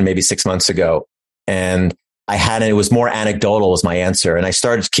question maybe 6 months ago and it was more anecdotal was my answer. And I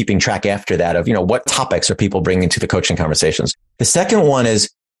started keeping track after that of, what topics are people bringing to the coaching conversations? The second one is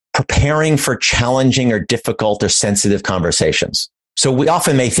preparing for challenging or difficult or sensitive conversations. So we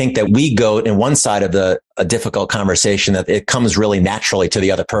often may think that we go in one side of a difficult conversation, that it comes really naturally to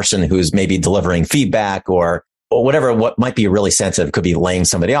the other person who's maybe delivering feedback or whatever, what might be really sensitive. It could be laying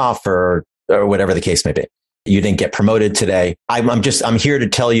somebody off or whatever the case may be. You didn't get promoted today. I'm here to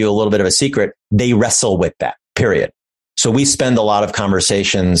tell you a little bit of a secret. They wrestle with that, period. So we spend a lot of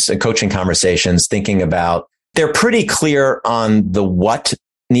conversations and coaching conversations thinking about, they're pretty clear on the what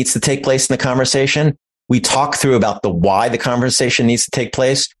needs to take place in the conversation. We talk through about the why the conversation needs to take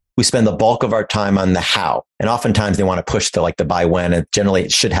place. We spend the bulk of our time on the how. And oftentimes they want to push to the by when, and generally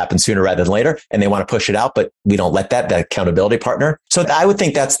it should happen sooner rather than later. And they want to push it out, but we don't let that accountability partner. So I would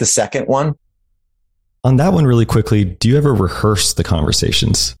think that's the second one. On that one really quickly, do you ever rehearse the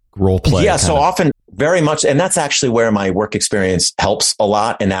conversations? Role play? Yeah, so often, very much. And that's actually where my work experience helps a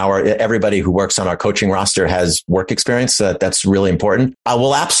lot. And everybody who works on our coaching roster has work experience. That's really important. I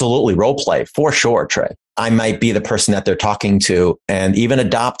will absolutely role play for sure, Trey. I might be the person that they're talking to and even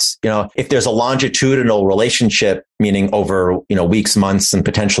adopt, if there's a longitudinal relationship, meaning over, weeks, months, and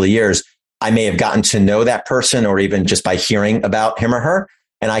potentially years, I may have gotten to know that person or even just by hearing about him or her.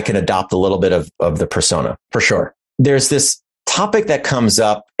 And I can adopt a little bit of the persona for sure. There's this topic that comes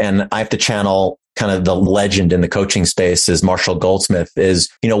up, and I have to channel kind of the legend in the coaching space is Marshall Goldsmith is,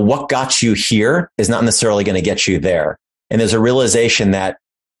 what got you here is not necessarily going to get you there. And there's a realization that,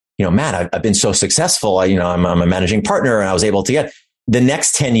 Matt, I've been so successful. I'm a managing partner and I was able to get the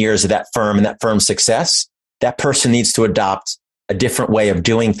next 10 years of that firm and that firm's success. That person needs to adopt a different way of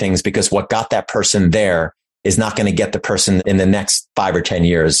doing things because what got that person there is not going to get the person in the next 5 or 10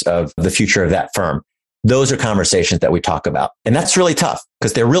 years of the future of that firm. Those are conversations that we talk about. And that's really tough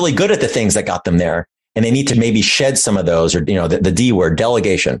because they're really good at the things that got them there. and they need to maybe shed some of those, or, the D word,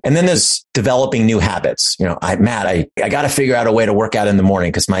 delegation. And then there's developing new habits. I got to figure out a way to work out in the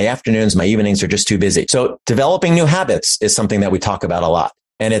morning because my afternoons, my evenings are just too busy. So developing new habits is something that we talk about a lot.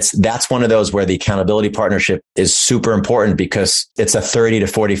 And that's one of those where the accountability partnership is super important because it's a 30 to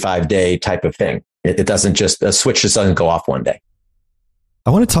 45 day type of thing. It doesn't just, a switch just doesn't go off one day.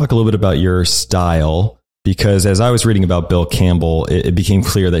 I want to talk a little bit about your style, because as I was reading about Bill Campbell, it became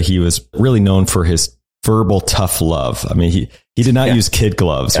clear that he was really known for his verbal tough love. I mean, he did not use kid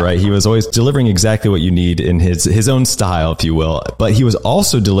gloves, right? He was always delivering exactly what you need in his own style, if you will. But he was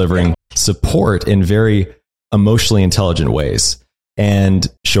also delivering support in very emotionally intelligent ways and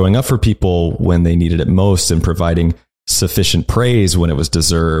showing up for people when they needed it most and providing sufficient praise when it was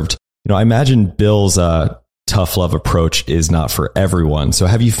deserved. I imagine Bill's tough love approach is not for everyone. So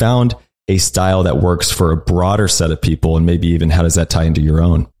have you found a style that works for a broader set of people, and maybe even how does that tie into your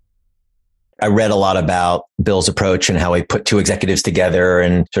own? I read a lot about Bill's approach and how he put two executives together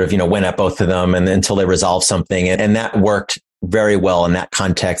and sort of, went at both of them and until they resolved something. And that worked very well in that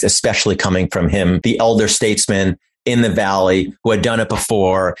context, especially coming from him, the elder statesman in the Valley who had done it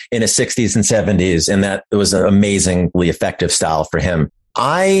before in his 60s and 70s. And that it was an amazingly effective style for him.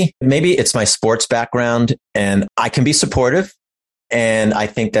 Maybe it's my sports background and I can be supportive. And I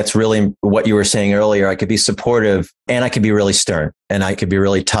think that's really what you were saying earlier. I could be supportive and I could be really stern and I could be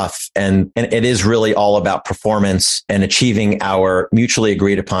really tough. And it is really all about performance and achieving our mutually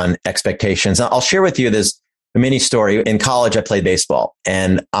agreed upon expectations. I'll share with you this mini story. In college, I played baseball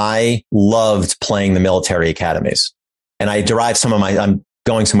and I loved playing the military academies. And I derived I'm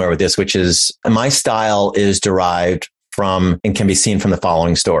going somewhere with this, which is my style is derived from and can be seen from the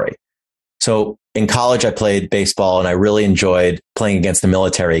following story. So in college, I played baseball and I really enjoyed playing against the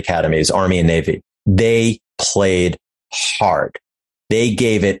military academies, Army and Navy. They played hard. They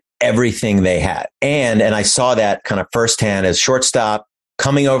gave it everything they had. And I saw that kind of firsthand as shortstop,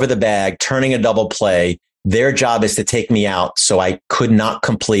 coming over the bag, turning a double play. Their job is to take me out so I could not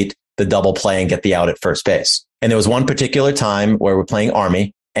complete the double play and get the out at first base. And there was one particular time where we're playing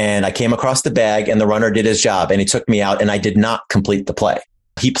Army and I came across the bag and the runner did his job and he took me out and I did not complete the play.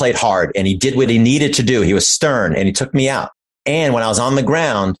 He played hard and he did what he needed to do. He was stern and he took me out. And when I was on the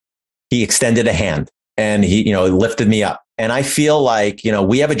ground, he extended a hand and he, lifted me up. And I feel like,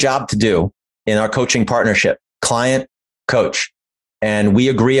 we have a job to do in our coaching partnership, client, coach. And we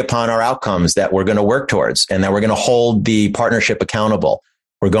agree upon our outcomes that we're going to work towards and that we're going to hold the partnership accountable.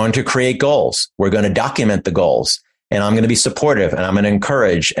 We're going to create goals. We're going to document the goals. And I'm going to be supportive and I'm going to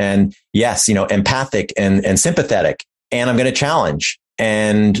encourage and yes, empathic and sympathetic. And I'm going to challenge.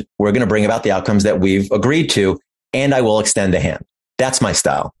 And we're going to bring about the outcomes that we've agreed to. And I will extend a hand. That's my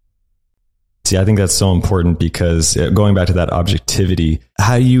style. See, I think that's so important because going back to that objectivity,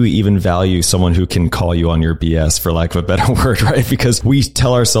 how do you even value someone who can call you on your BS, for lack of a better word, right? Because we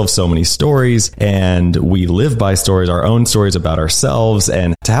tell ourselves so many stories and we live by stories, our own stories about ourselves.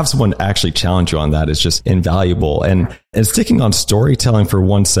 And to have someone actually challenge you on that is just invaluable. And sticking on storytelling for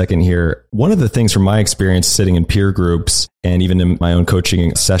 1 second here, one of the things from my experience sitting in peer groups and even in my own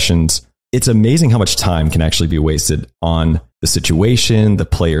coaching sessions, it's amazing how much time can actually be wasted on the situation, the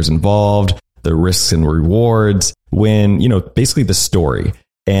players involved, the risks and rewards when, basically the story.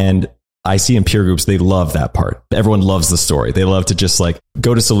 And I see in peer groups, they love that part. Everyone loves the story. They love to just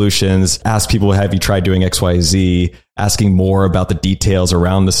go to solutions, ask people, have you tried doing X, Y, Z, asking more about the details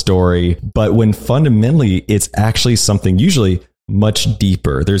around the story. But when fundamentally it's actually something usually much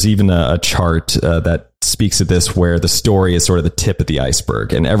deeper. There's even a chart that speaks to this where the story is sort of the tip of the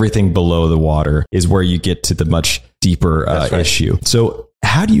iceberg and everything below the water is where you get to the much deeper issue. So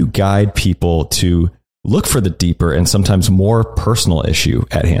how do you guide people to look for the deeper and sometimes more personal issue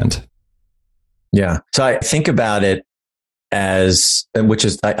at hand? Yeah. So I think about it as, which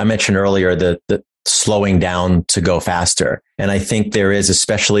is, I mentioned earlier, the slowing down to go faster. And I think there is,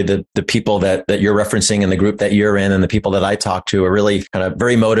 especially the people that you're referencing in the group that you're in and the people that I talk to are really kind of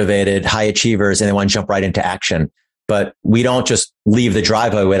very motivated, high achievers, and they want to jump right into action. But we don't just leave the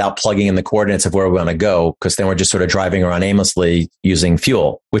driveway without plugging in the coordinates of where we want to go, because then we're just sort of driving around aimlessly using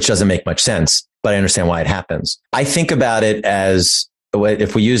fuel, which doesn't make much sense. But I understand why it happens. I think about it as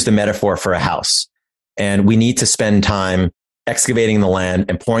if we use the metaphor for a house and we need to spend time excavating the land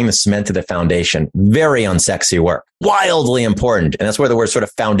and pouring the cement to the foundation. Very unsexy work, wildly important. And that's where the word sort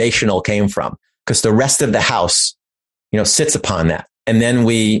of foundational came from, because the rest of the house, sits upon that. And then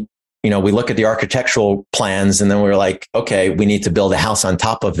we look at the architectural plans and then we're like, okay, we need to build a house on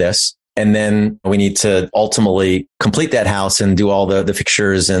top of this. And then we need to ultimately complete that house and do all the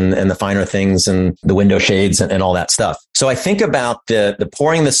fixtures and the finer things and the window shades and all that stuff. So I think about the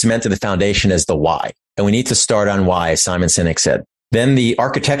pouring the cement to the foundation as the why. And we need to start on why, Simon Sinek said. Then the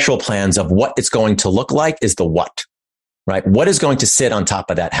architectural plans of what it's going to look like is the what, right? What is going to sit on top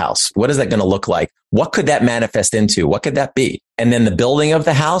of that house? What is that going to look like? What could that manifest into? What could that be? And then the building of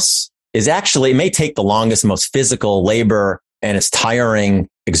the house is actually, it may take the longest, most physical labor, and it's tiring,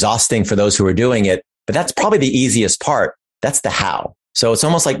 exhausting for those who are doing it. But that's probably the easiest part. That's the how. So it's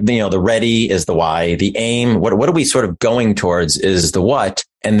almost like, the ready is the why, the aim, what are we sort of going towards is the what.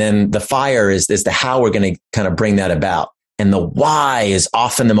 And then the fire is the how we're going to kind of bring that about. And the why is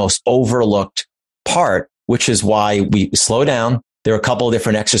often the most overlooked part, which is why we slow down. There are a couple of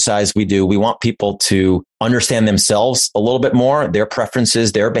different exercises we do. We want people to understand themselves a little bit more, their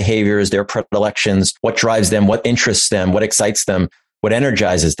preferences, their behaviors, their predilections, what drives them, what interests them, what excites them, what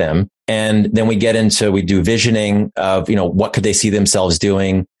energizes them. And then we do visioning of, what could they see themselves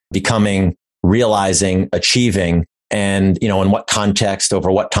doing, becoming, realizing, achieving, and, in what context,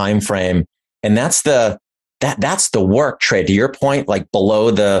 over what time frame. And that's the work, Trey, to your point, like below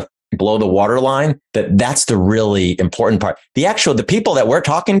the waterline, that's the really important part. The people that we're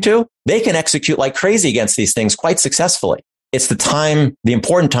talking to, they can execute like crazy against these things quite successfully. It's the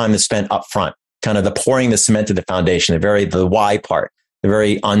important time that's spent up front, kind of the pouring the cement to the foundation, the why part, the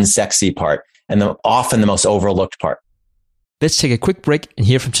very unsexy part, and often the most overlooked part. Let's take a quick break and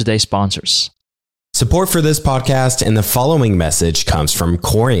hear from today's sponsors. Support for this podcast and the following message comes from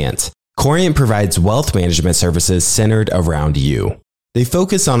Corient. Corient provides wealth management services centered around you. They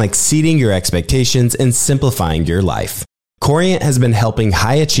focus on exceeding your expectations and simplifying your life. Corient has been helping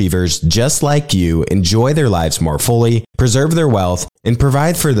high achievers just like you enjoy their lives more fully, preserve their wealth, and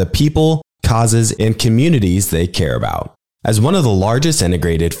provide for the people, causes, and communities they care about. As one of the largest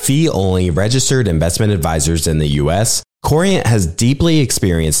integrated fee-only registered investment advisors in the U.S., Corient has deeply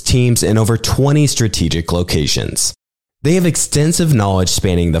experienced teams in over 20 strategic locations. They have extensive knowledge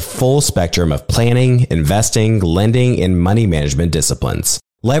spanning the full spectrum of planning, investing, lending, and money management disciplines.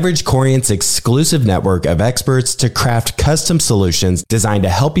 Leverage Corient's exclusive network of experts to craft custom solutions designed to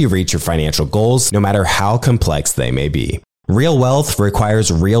help you reach your financial goals, no matter how complex they may be. Real wealth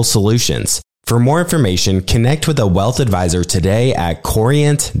requires real solutions. For more information, connect with a wealth advisor today at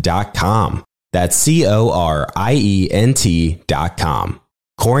Corient.com. That's Corient.com.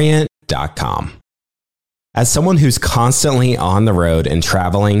 Corient.com. As someone who's constantly on the road and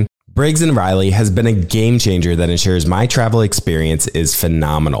traveling, Briggs & Riley has been a game changer that ensures my travel experience is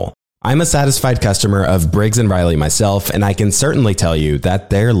phenomenal. I'm a satisfied customer of Briggs & Riley myself, and I can certainly tell you that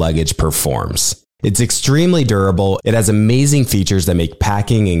their luggage performs. It's extremely durable, it has amazing features that make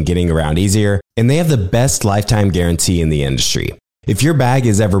packing and getting around easier, and they have the best lifetime guarantee in the industry. If your bag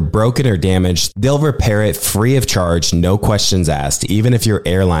is ever broken or damaged, they'll repair it free of charge, no questions asked, even if your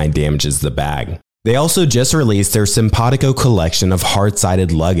airline damages the bag. They also just released their Simpatico collection of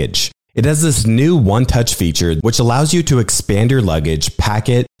hard-sided luggage. It has this new one-touch feature which allows you to expand your luggage, pack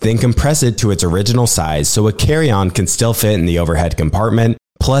it, then compress it to its original size so a carry-on can still fit in the overhead compartment,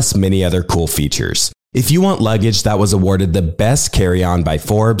 plus many other cool features. If you want luggage that was awarded the best carry-on by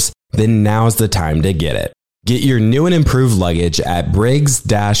Forbes, then now's the time to get it. Get your new and improved luggage at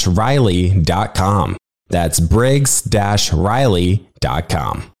Briggs-Riley.com. That's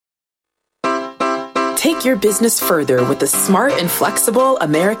Briggs-Riley.com. Take your business further with the smart and flexible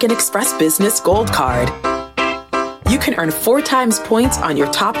American Express Business Gold Card. You can earn 4 times points on your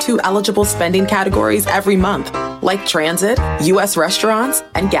top 2 eligible spending categories every month, like transit, U.S. restaurants,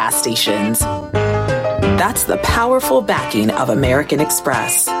 and gas stations. That's the powerful backing of American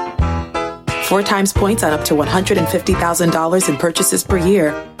Express. 4 times points on up to $150,000 in purchases per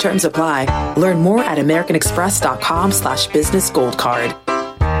year. Terms apply. Learn more at americanexpress.com/businessgoldcard.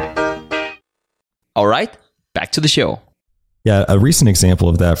 All right, back to the show. Yeah, a recent example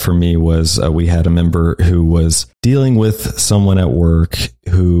of that for me was we had a member who was dealing with someone at work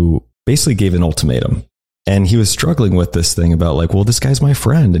who basically gave an ultimatum. And he was struggling with this thing about like, well, this guy's my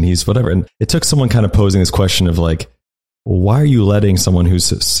friend and he's whatever. And it took someone kind of posing this question of like, well, why are you letting someone who's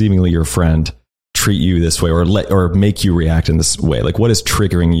seemingly your friend treat you this way or make you react in this way? Like, what is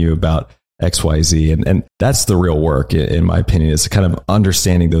triggering you about XYZ? And that's the real work, in my opinion, is kind of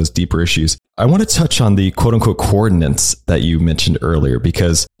understanding those deeper issues. I want to touch on the quote unquote coordinates that you mentioned earlier,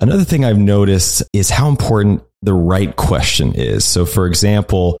 because another thing I've noticed is how important the right question is. So for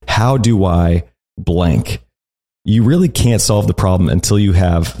example, how do I blank? You really can't solve the problem until you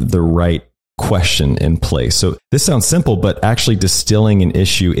have the right question in place. So this sounds simple, but actually distilling an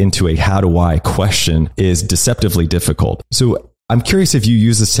issue into a how do I question is deceptively difficult. So I'm curious if you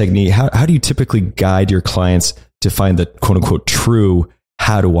use this technique, how do you typically guide your clients to find the quote unquote true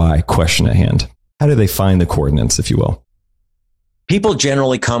how do I question at hand? How do they find the coordinates, if you will? People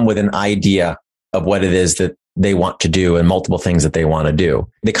generally come with an idea of what it is that they want to do and multiple things that they want to do.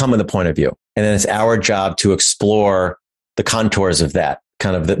 They come with a point of view. And then it's our job to explore the contours of that,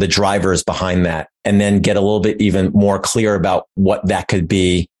 kind of the drivers behind that, and then get a little bit even more clear about what that could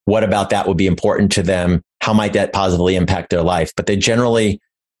be. What about that would be important to them? How might that positively impact their life? But they generally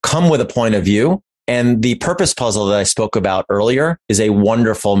come with a point of view. And the purpose puzzle that I spoke about earlier is a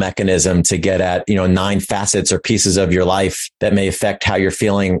wonderful mechanism to get at, 9 facets or pieces of your life that may affect how you're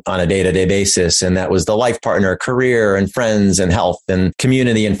feeling on a day-to-day basis. And that was the life partner, career and friends and health and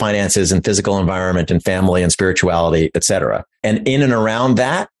community and finances and physical environment and family and spirituality, et cetera. And in and around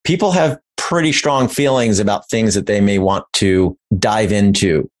that, people have pretty strong feelings about things that they may want to dive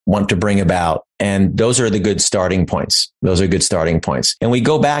into, want to bring about. And those are the good starting points. And we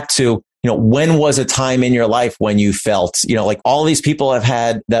go back to, when was a time in your life when you felt, like all these people have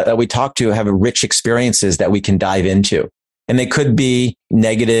had that we talk to have rich experiences that we can dive into. And they could be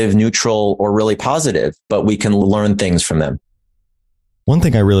negative, neutral, or really positive, but we can learn things from them. One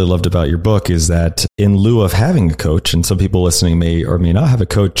thing I really loved about your book is that in lieu of having a coach, and some people listening may or may not have a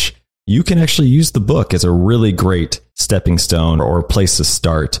coach, you can actually use the book as a really great stepping stone or place to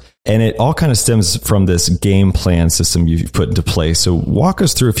start. And it all kind of stems from this game plan system you've put into place. So walk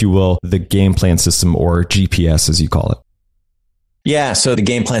us through, if you will, the game plan system, or GPS as you call it. Yeah. So the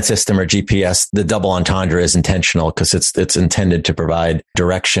game plan system, or GPS, the double entendre is intentional because it's intended to provide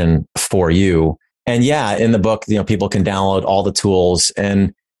direction for you. And yeah, in the book, people can download all the tools,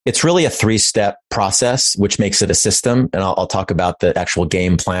 and it's really a 3-step process, which makes it a system. And I'll talk about the actual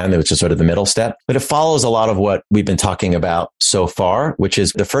game plan, which is sort of the middle step. But it follows a lot of what we've been talking about so far, which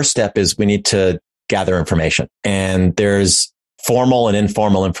is the first step is we need to gather information. And there's formal and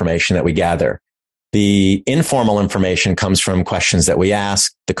informal information that we gather. The informal information comes from questions that we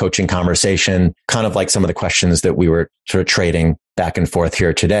ask, the coaching conversation, kind of like some of the questions that we were sort of trading back and forth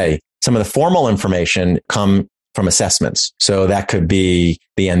here today. Some of the formal information come from assessments. So that could be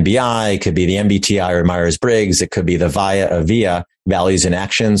the NBI, it could be the MBTI or Myers-Briggs. It could be the VIA values and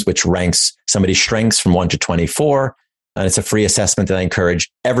actions, which ranks somebody's strengths from 1 to 24. And it's a free assessment that I encourage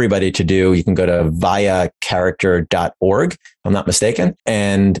everybody to do. You can go to viacharacter.org, if I'm not mistaken.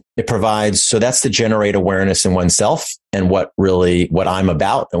 And it provides, so that's to generate awareness in oneself and what I'm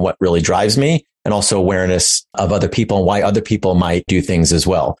about and what really drives me. And also awareness of other people and why other people might do things as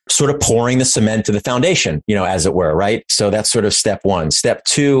well. Sort of pouring the cement to the foundation, as it were, right? So that's sort of step 1. Step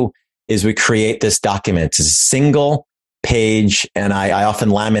 2 is we create this document. It's a single page, and I often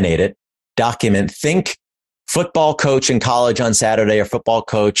laminate it. Document. Think football coach in college on Saturday or football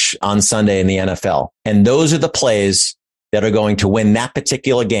coach on Sunday in the NFL. And those are the plays that are going to win that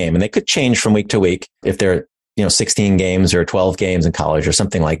particular game. And they could change from week to week if they're 16 games or 12 games in college or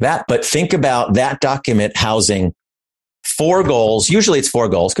something like that. But think about that document housing 4 goals. Usually it's 4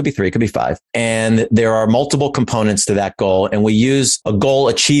 goals. Could be 3, could be 5. And there are multiple components to that goal. And we use a goal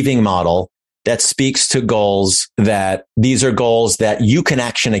achieving model that speaks to goals that these are goals that you can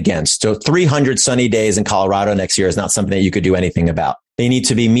action against. So 300 sunny days in Colorado next year is not something that you could do anything about. They need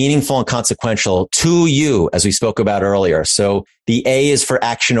to be meaningful and consequential to you, as we spoke about earlier. So the A is for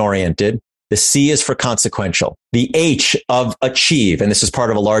action oriented. The C is for consequential. The H of achieve, and this is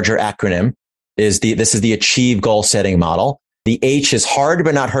part of a larger acronym, this is the achieve goal setting model. The H is hard,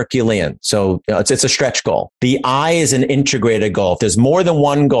 but not Herculean. So it's a stretch goal. The I is an integrated goal. If there's more than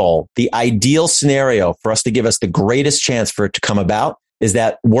one goal, the ideal scenario for us to give us the greatest chance for it to come about is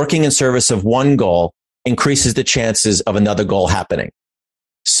that working in service of one goal increases the chances of another goal happening.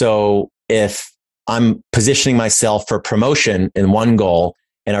 So if I'm positioning myself for promotion in one goal,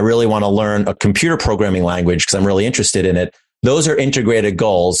 and I really want to learn a computer programming language because I'm really interested in it, those are integrated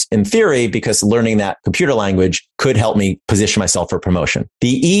goals in theory, because learning that computer language could help me position myself for promotion.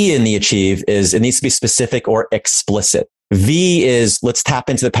 The E in the achieve is it needs to be specific or explicit. V is let's tap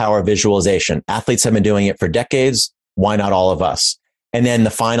into the power of visualization. Athletes have been doing it for decades. Why not all of us? And then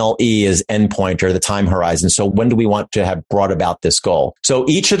the final E is endpoint, or the time horizon. So when do we want to have brought about this goal? So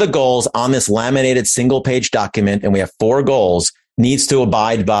each of the goals on this laminated single page document, and we have 4 goals, needs to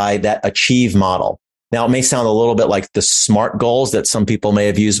abide by that achieve model. Now, it may sound a little bit like the SMART goals that some people may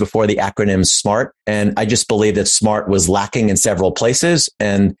have used before, the acronym SMART. And I just believe that SMART was lacking in several places.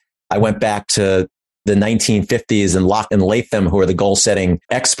 And I went back to the 1950s and Locke and Latham, who are the goal setting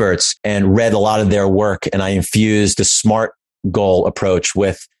experts, and read a lot of their work. And I infused a SMART goal approach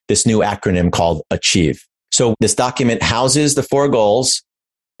with this new acronym called Achieve. So this document houses the 4 goals,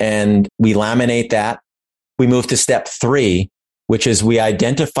 and we laminate that. We move to step 3, which is we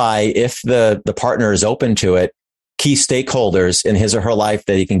identify, if the partner is open to it, key stakeholders in his or her life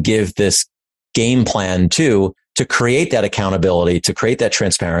that he can give this game plan to to create that accountability, to create that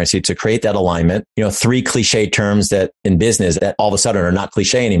transparency, to create that alignment. 3 cliche terms that in business that all of a sudden are not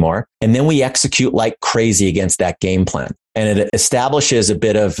cliche anymore. And then we execute like crazy against that game plan. And it establishes a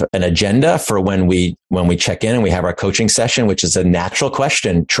bit of an agenda for when we check in and we have our coaching session, which is a natural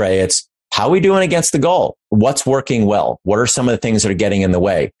question, Trey. It's how are we doing against the goal? What's working well? What are some of the things that are getting in the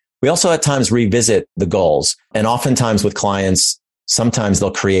way? We also at times revisit the goals. And oftentimes with clients, sometimes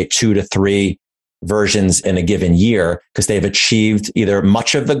they'll create 2 to 3 versions in a given year because they've achieved either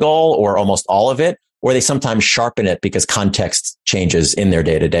much of the goal or almost all of it, or they sometimes sharpen it because context changes in their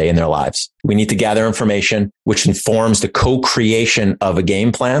day-to-day, in their lives. We need to gather information, which informs the co-creation of a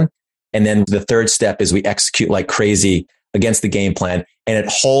game plan. And then the third step is we execute like crazy against the game plan, and it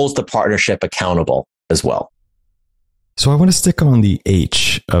holds the partnership accountable as well. So I want to stick on the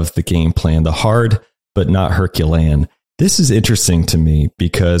H of the game plan, the hard but not Herculean. This is interesting to me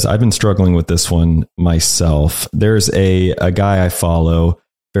because I've been struggling with this one myself. There's a guy I follow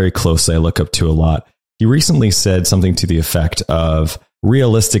very closely, I look up to a lot. He recently said something to the effect of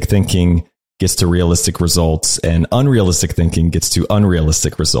realistic thinking gets to realistic results and unrealistic thinking gets to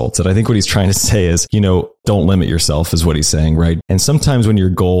unrealistic results. And I think what he's trying to say is, don't limit yourself is what he's saying, right? And sometimes when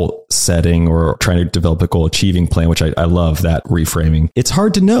you're goal setting or trying to develop a goal achieving plan, which I love that reframing, it's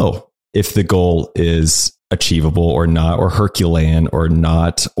hard to know if the goal is achievable or not, or Herculean or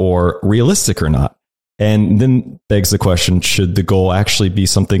not, or realistic or not. And then begs the question, should the goal actually be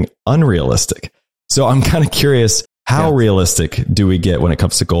something unrealistic? So I'm kind of curious, how realistic do we get when it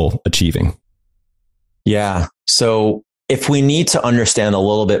comes to goal achieving? Yeah. So if we need to understand a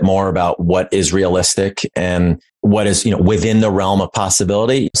little bit more about what is realistic and what is, within the realm of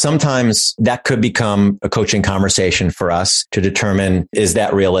possibility, sometimes that could become a coaching conversation for us to determine, is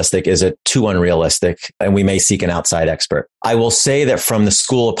that realistic? Is it too unrealistic? And we may seek an outside expert. I will say that from the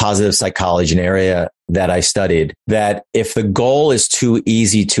School of Positive Psychology, an area that I studied, that if the goal is too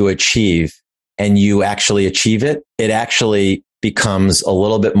easy to achieve and you actually achieve it, it actually becomes a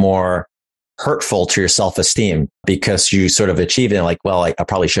little bit more hurtful to your self-esteem because you sort of achieved it like, well, I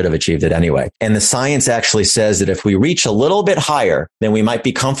probably should have achieved it anyway. And the science actually says that if we reach a little bit higher, then we might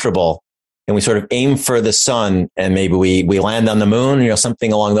be comfortable and we sort of aim for the sun and maybe we land on the moon,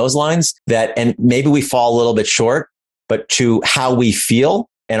 something along those lines, and maybe we fall a little bit short, but to how we feel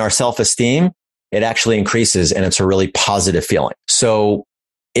and our self-esteem, it actually increases and it's a really positive feeling. So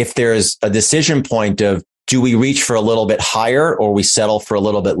if there's a decision point of, do we reach for a little bit higher or we settle for a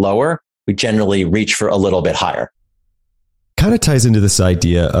little bit lower? We generally reach for a little bit higher. Kind of ties into this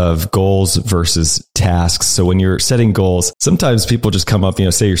idea of goals versus tasks. So when you're setting goals, sometimes people just come up,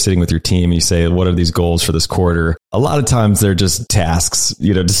 say you're sitting with your team and you say, what are these goals for this quarter? A lot of times they're just tasks,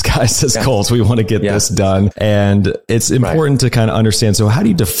 disguised as goals. We want to get this done. And it's important to kind of understand. So how do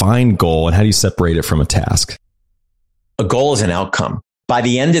you define goal and how do you separate it from a task? A goal is an outcome. By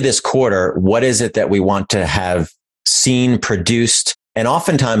the end of this quarter, what is it that we want to have seen, produced? And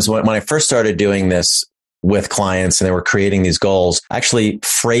oftentimes when I first started doing this with clients and they were creating these goals, I actually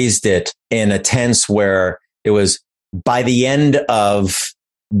phrased it in a tense where it was by the end of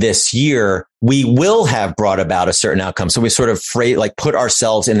this year, we will have brought about a certain outcome. So we sort of put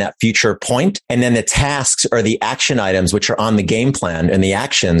ourselves in that future point. And then the tasks or the action items, which are on the game plan and the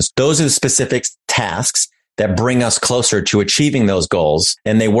actions, those are the specific tasks that bring us closer to achieving those goals.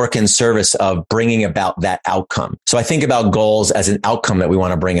 And they work in service of bringing about that outcome. So I think about goals as an outcome that we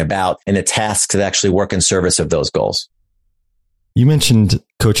want to bring about and the tasks that actually work in service of those goals. You mentioned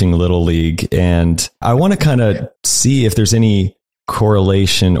coaching Little League, and I want to kind of see if there's any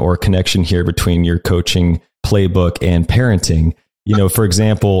correlation or connection here between your coaching playbook and parenting. For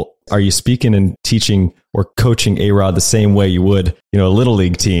example, are you speaking and teaching or coaching A-Rod the same way you would, a Little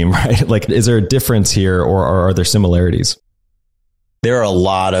League team, right? Like, is there a difference here or are there similarities? There are a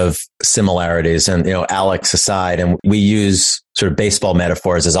lot of similarities and, Alex aside, and we use sort of baseball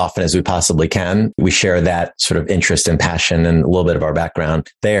metaphors as often as we possibly can. We share that sort of interest and passion and a little bit of our background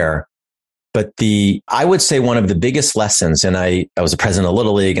there. But I would say one of the biggest lessons, and I was a president of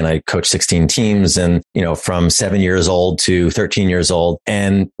Little League and I coached 16 teams and, from 7 years old to 13 years old.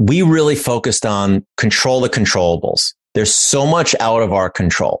 And we really focused on control the controllables. There's so much out of our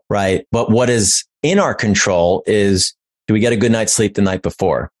control, right? But what is in our control is, do we get a good night's sleep the night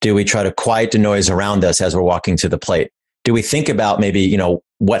before? Do we try to quiet the noise around us as we're walking to the plate? Do we think about maybe,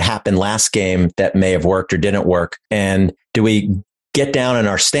 what happened last game that may have worked or didn't work? And do we get down in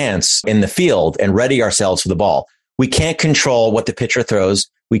our stance in the field and ready ourselves for the ball? We can't control what the pitcher throws.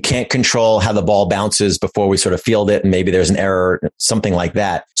 We can't control how the ball bounces before we sort of field it. And maybe there's an error, something like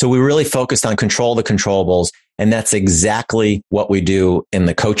that. So we really focused on control the controllables. And that's exactly what we do in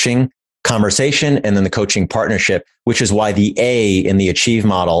the coaching conversation and then the coaching partnership, which is why the A in the achieve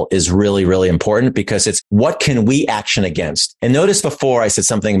model is really, really important, because it's what can we action against? And notice before I said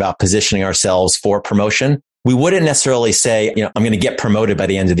something about positioning ourselves for promotion. We wouldn't necessarily say, I'm going to get promoted by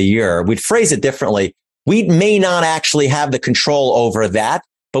the end of the year. We'd phrase it differently. We may not actually have the control over that,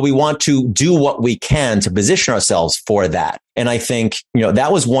 but we want to do what we can to position ourselves for that. And I think,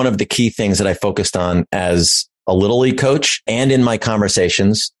 that was one of the key things that I focused on as a Little League coach and in my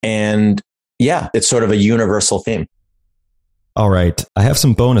conversations. And yeah, it's sort of a universal theme. All right. I have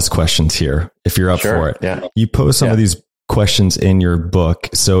some bonus questions here if you're up for it. Yeah. You pose some of these questions in your book.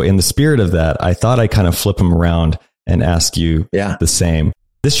 So in the spirit of that, I thought I'd kind of flip them around and ask you the same.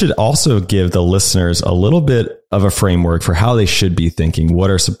 This should also give the listeners a little bit of a framework for how they should be thinking. What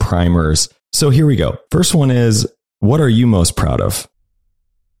are some primers? So here we go. First one is, what are you most proud of?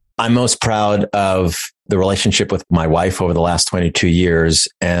 I'm most proud of the relationship with my wife over the last 22 years.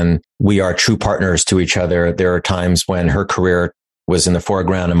 And we are true partners to each other. There are times when her career was in the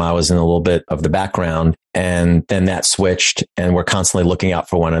foreground and I was in a little bit of the background. And then that switched, and we're constantly looking out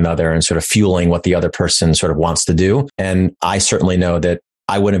for one another and sort of fueling what the other person sort of wants to do. And I certainly know that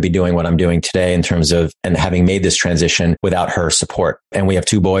I wouldn't be doing what I'm doing today in terms of, and having made this transition without her support. And we have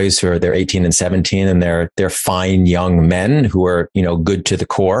two boys who are, they're 18 and 17, and they're fine young men who are, good to the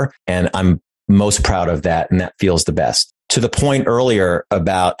core. And I'm most proud of that. And that feels the best. To the point earlier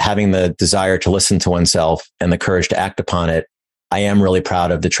about having the desire to listen to oneself and the courage to act upon it, I am really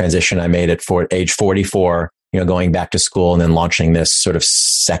proud of the transition I made at age 44, going back to school and then launching this sort of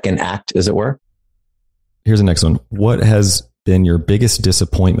second act, as it were. Here's the next one. What has been your biggest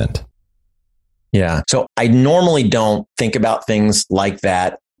disappointment? Yeah. So I normally don't think about things like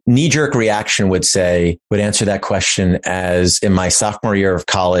that. Knee-jerk reaction would answer that question as, in my sophomore year of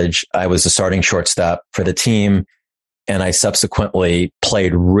college, I was a starting shortstop for the team, and I subsequently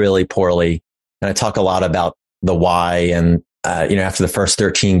played really poorly. And I talk a lot about the why. And, after the first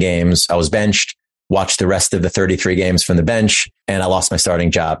 13 games, I was benched, watched the rest of the 33 games from the bench, and I lost my starting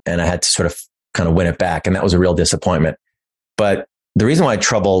job. And I had to sort of kind of win it back. And that was a real disappointment. But the reason why I had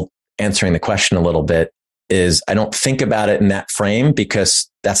trouble answering the question a little bit is I don't think about it in that frame, because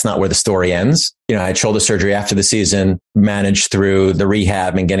that's not where the story ends. I had shoulder surgery after the season, managed through the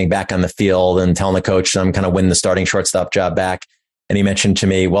rehab and getting back on the field and telling the coach I'm kind of winning the starting shortstop job back. And he mentioned to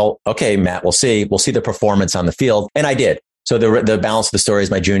me, well, okay, Matt, we'll see the performance on the field. And I did. So the balance of the story is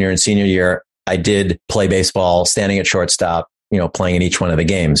my junior and senior year, I did play baseball, standing at shortstop, playing in each one of the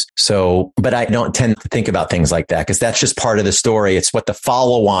games. So, but I don't tend to think about things like that, because that's just part of the story. It's what the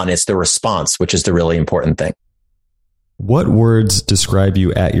follow on is, the response, which is the really important thing. What words describe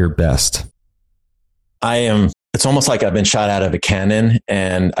you at your best? It's almost like I've been shot out of a cannon,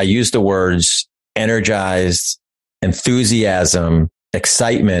 and I use the words energized, enthusiasm,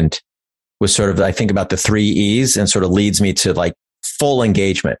 excitement, was sort of, I think about the 3 E's, and sort of leads me to like full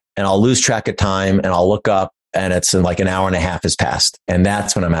engagement. And I'll lose track of time and I'll look up, and it's in like an hour and a half has passed. And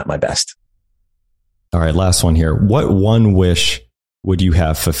that's when I'm at my best. All right. Last one here. What one wish would you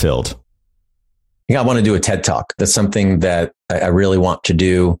have fulfilled? I want to do a TED Talk. That's something that I really want to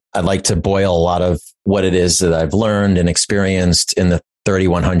do. I'd like to boil a lot of what it is that I've learned and experienced in the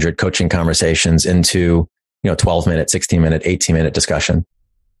 3,100 coaching conversations into, 12-minute, 16-minute, 18-minute discussion.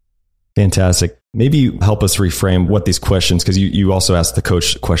 Fantastic. Maybe help us reframe what these questions, because you also asked the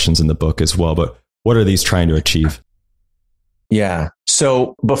coach questions in the book as well, but what are these trying to achieve? Yeah.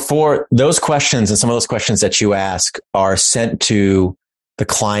 So before those questions, and some of those questions that you ask are sent to the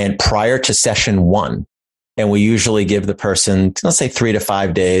client prior to session 1. And we usually give the person, let's say 3 to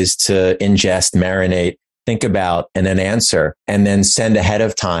 5 days to ingest, marinate, think about, and then answer, and then send ahead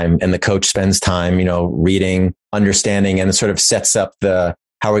of time. And the coach spends time, reading, understanding, and it sort of sets up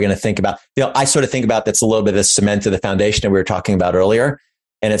how we're going to think about, I sort of think about that's a little bit of the cement of the foundation that we were talking about earlier.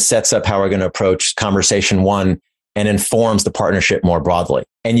 And it sets up how we're going to approach conversation 1 and informs the partnership more broadly.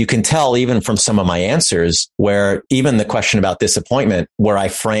 And you can tell even from some of my answers, where even the question about disappointment, where I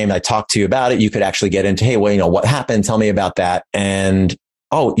talked to you about it, you could actually get into, hey, well, what happened? Tell me about that. And,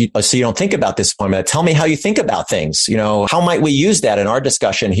 so you don't think about disappointment. Tell me how you think about things. How might we use that in our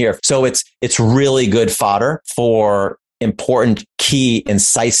discussion here? So it's really good fodder for important, key,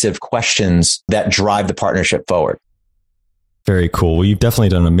 incisive questions that drive the partnership forward. Very cool. Well, you've definitely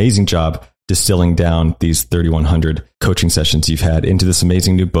done an amazing job distilling down these 3,100 coaching sessions you've had into this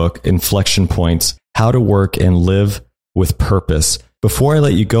amazing new book, Inflection Points, How to Work and Live with Purpose. Before I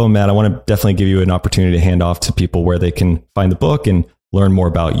let you go, Matt, I want to definitely give you an opportunity to hand off to people where they can find the book and learn more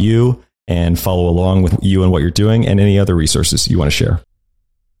about you and follow along with you and what you're doing, and any other resources you want to share.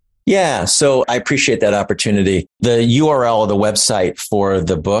 Yeah, so I appreciate that opportunity. The URL of the website for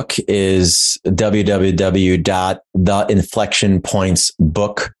the book is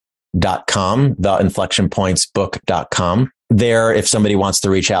www.theinflectionpointsbook.com, theinflectionpointsbook.com. There, if somebody wants to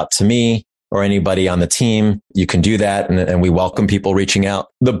reach out to me or anybody on the team, you can do that. And we welcome people reaching out.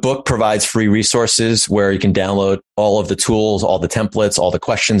 The book provides free resources where you can download all of the tools, all the templates, all the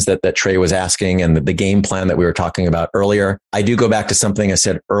questions that Trey was asking, and the game plan that we were talking about earlier. I do go back to something I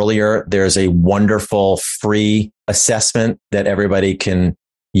said earlier. There's a wonderful free assessment that everybody can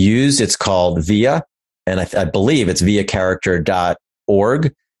use. It's called VIA, and I believe it's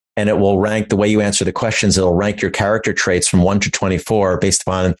viacharacter.org. And it will rank the way you answer the questions. It'll rank your character traits from 1 to 24 based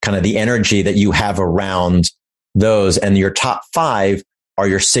upon kind of the energy that you have around those. And your top 5 are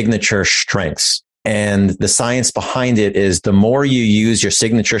your signature strengths. And the science behind it is the more you use your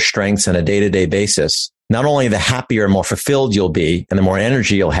signature strengths on a day-to-day basis, not only the happier and more fulfilled you'll be and the more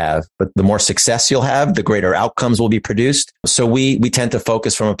energy you'll have, but the more success you'll have, the greater outcomes will be produced. So we tend to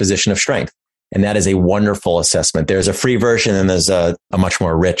focus from a position of strength. And that is a wonderful assessment. There's a free version and there's a much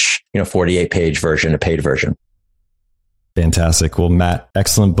more rich, 48-page version, a paid version. Fantastic. Well, Matt,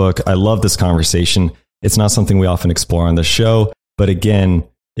 excellent book. I love this conversation. It's not something we often explore on the show, but again,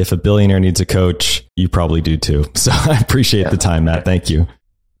 if a billionaire needs a coach, you probably do too. So I appreciate the time, Matt. Thank you.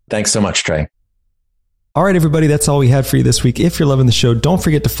 Thanks so much, Trey. All right, everybody, that's all we had for you this week. If you're loving the show, don't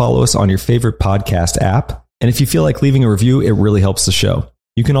forget to follow us on your favorite podcast app. And if you feel like leaving a review, it really helps the show.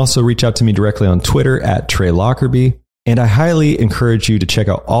 You can also reach out to me directly on Twitter at Trey Lockerbie. And I highly encourage you to check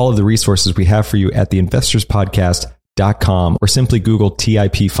out all of the resources we have for you at theinvestorspodcast.com or simply Google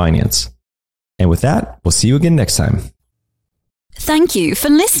TIP Finance. And with that, we'll see you again next time. Thank you for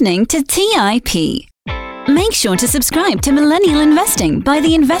listening to TIP. Make sure to subscribe to Millennial Investing by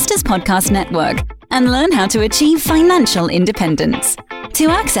the Investors Podcast Network and learn how to achieve financial independence. To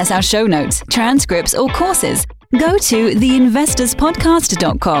access our show notes, transcripts, or courses, go to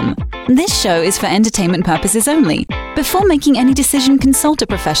theinvestorspodcast.com. This show is for entertainment purposes only. Before making any decision, consult a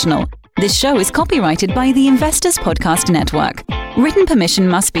professional. This show is copyrighted by the Investors Podcast Network. Written permission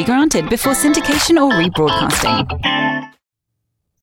must be granted before syndication or rebroadcasting.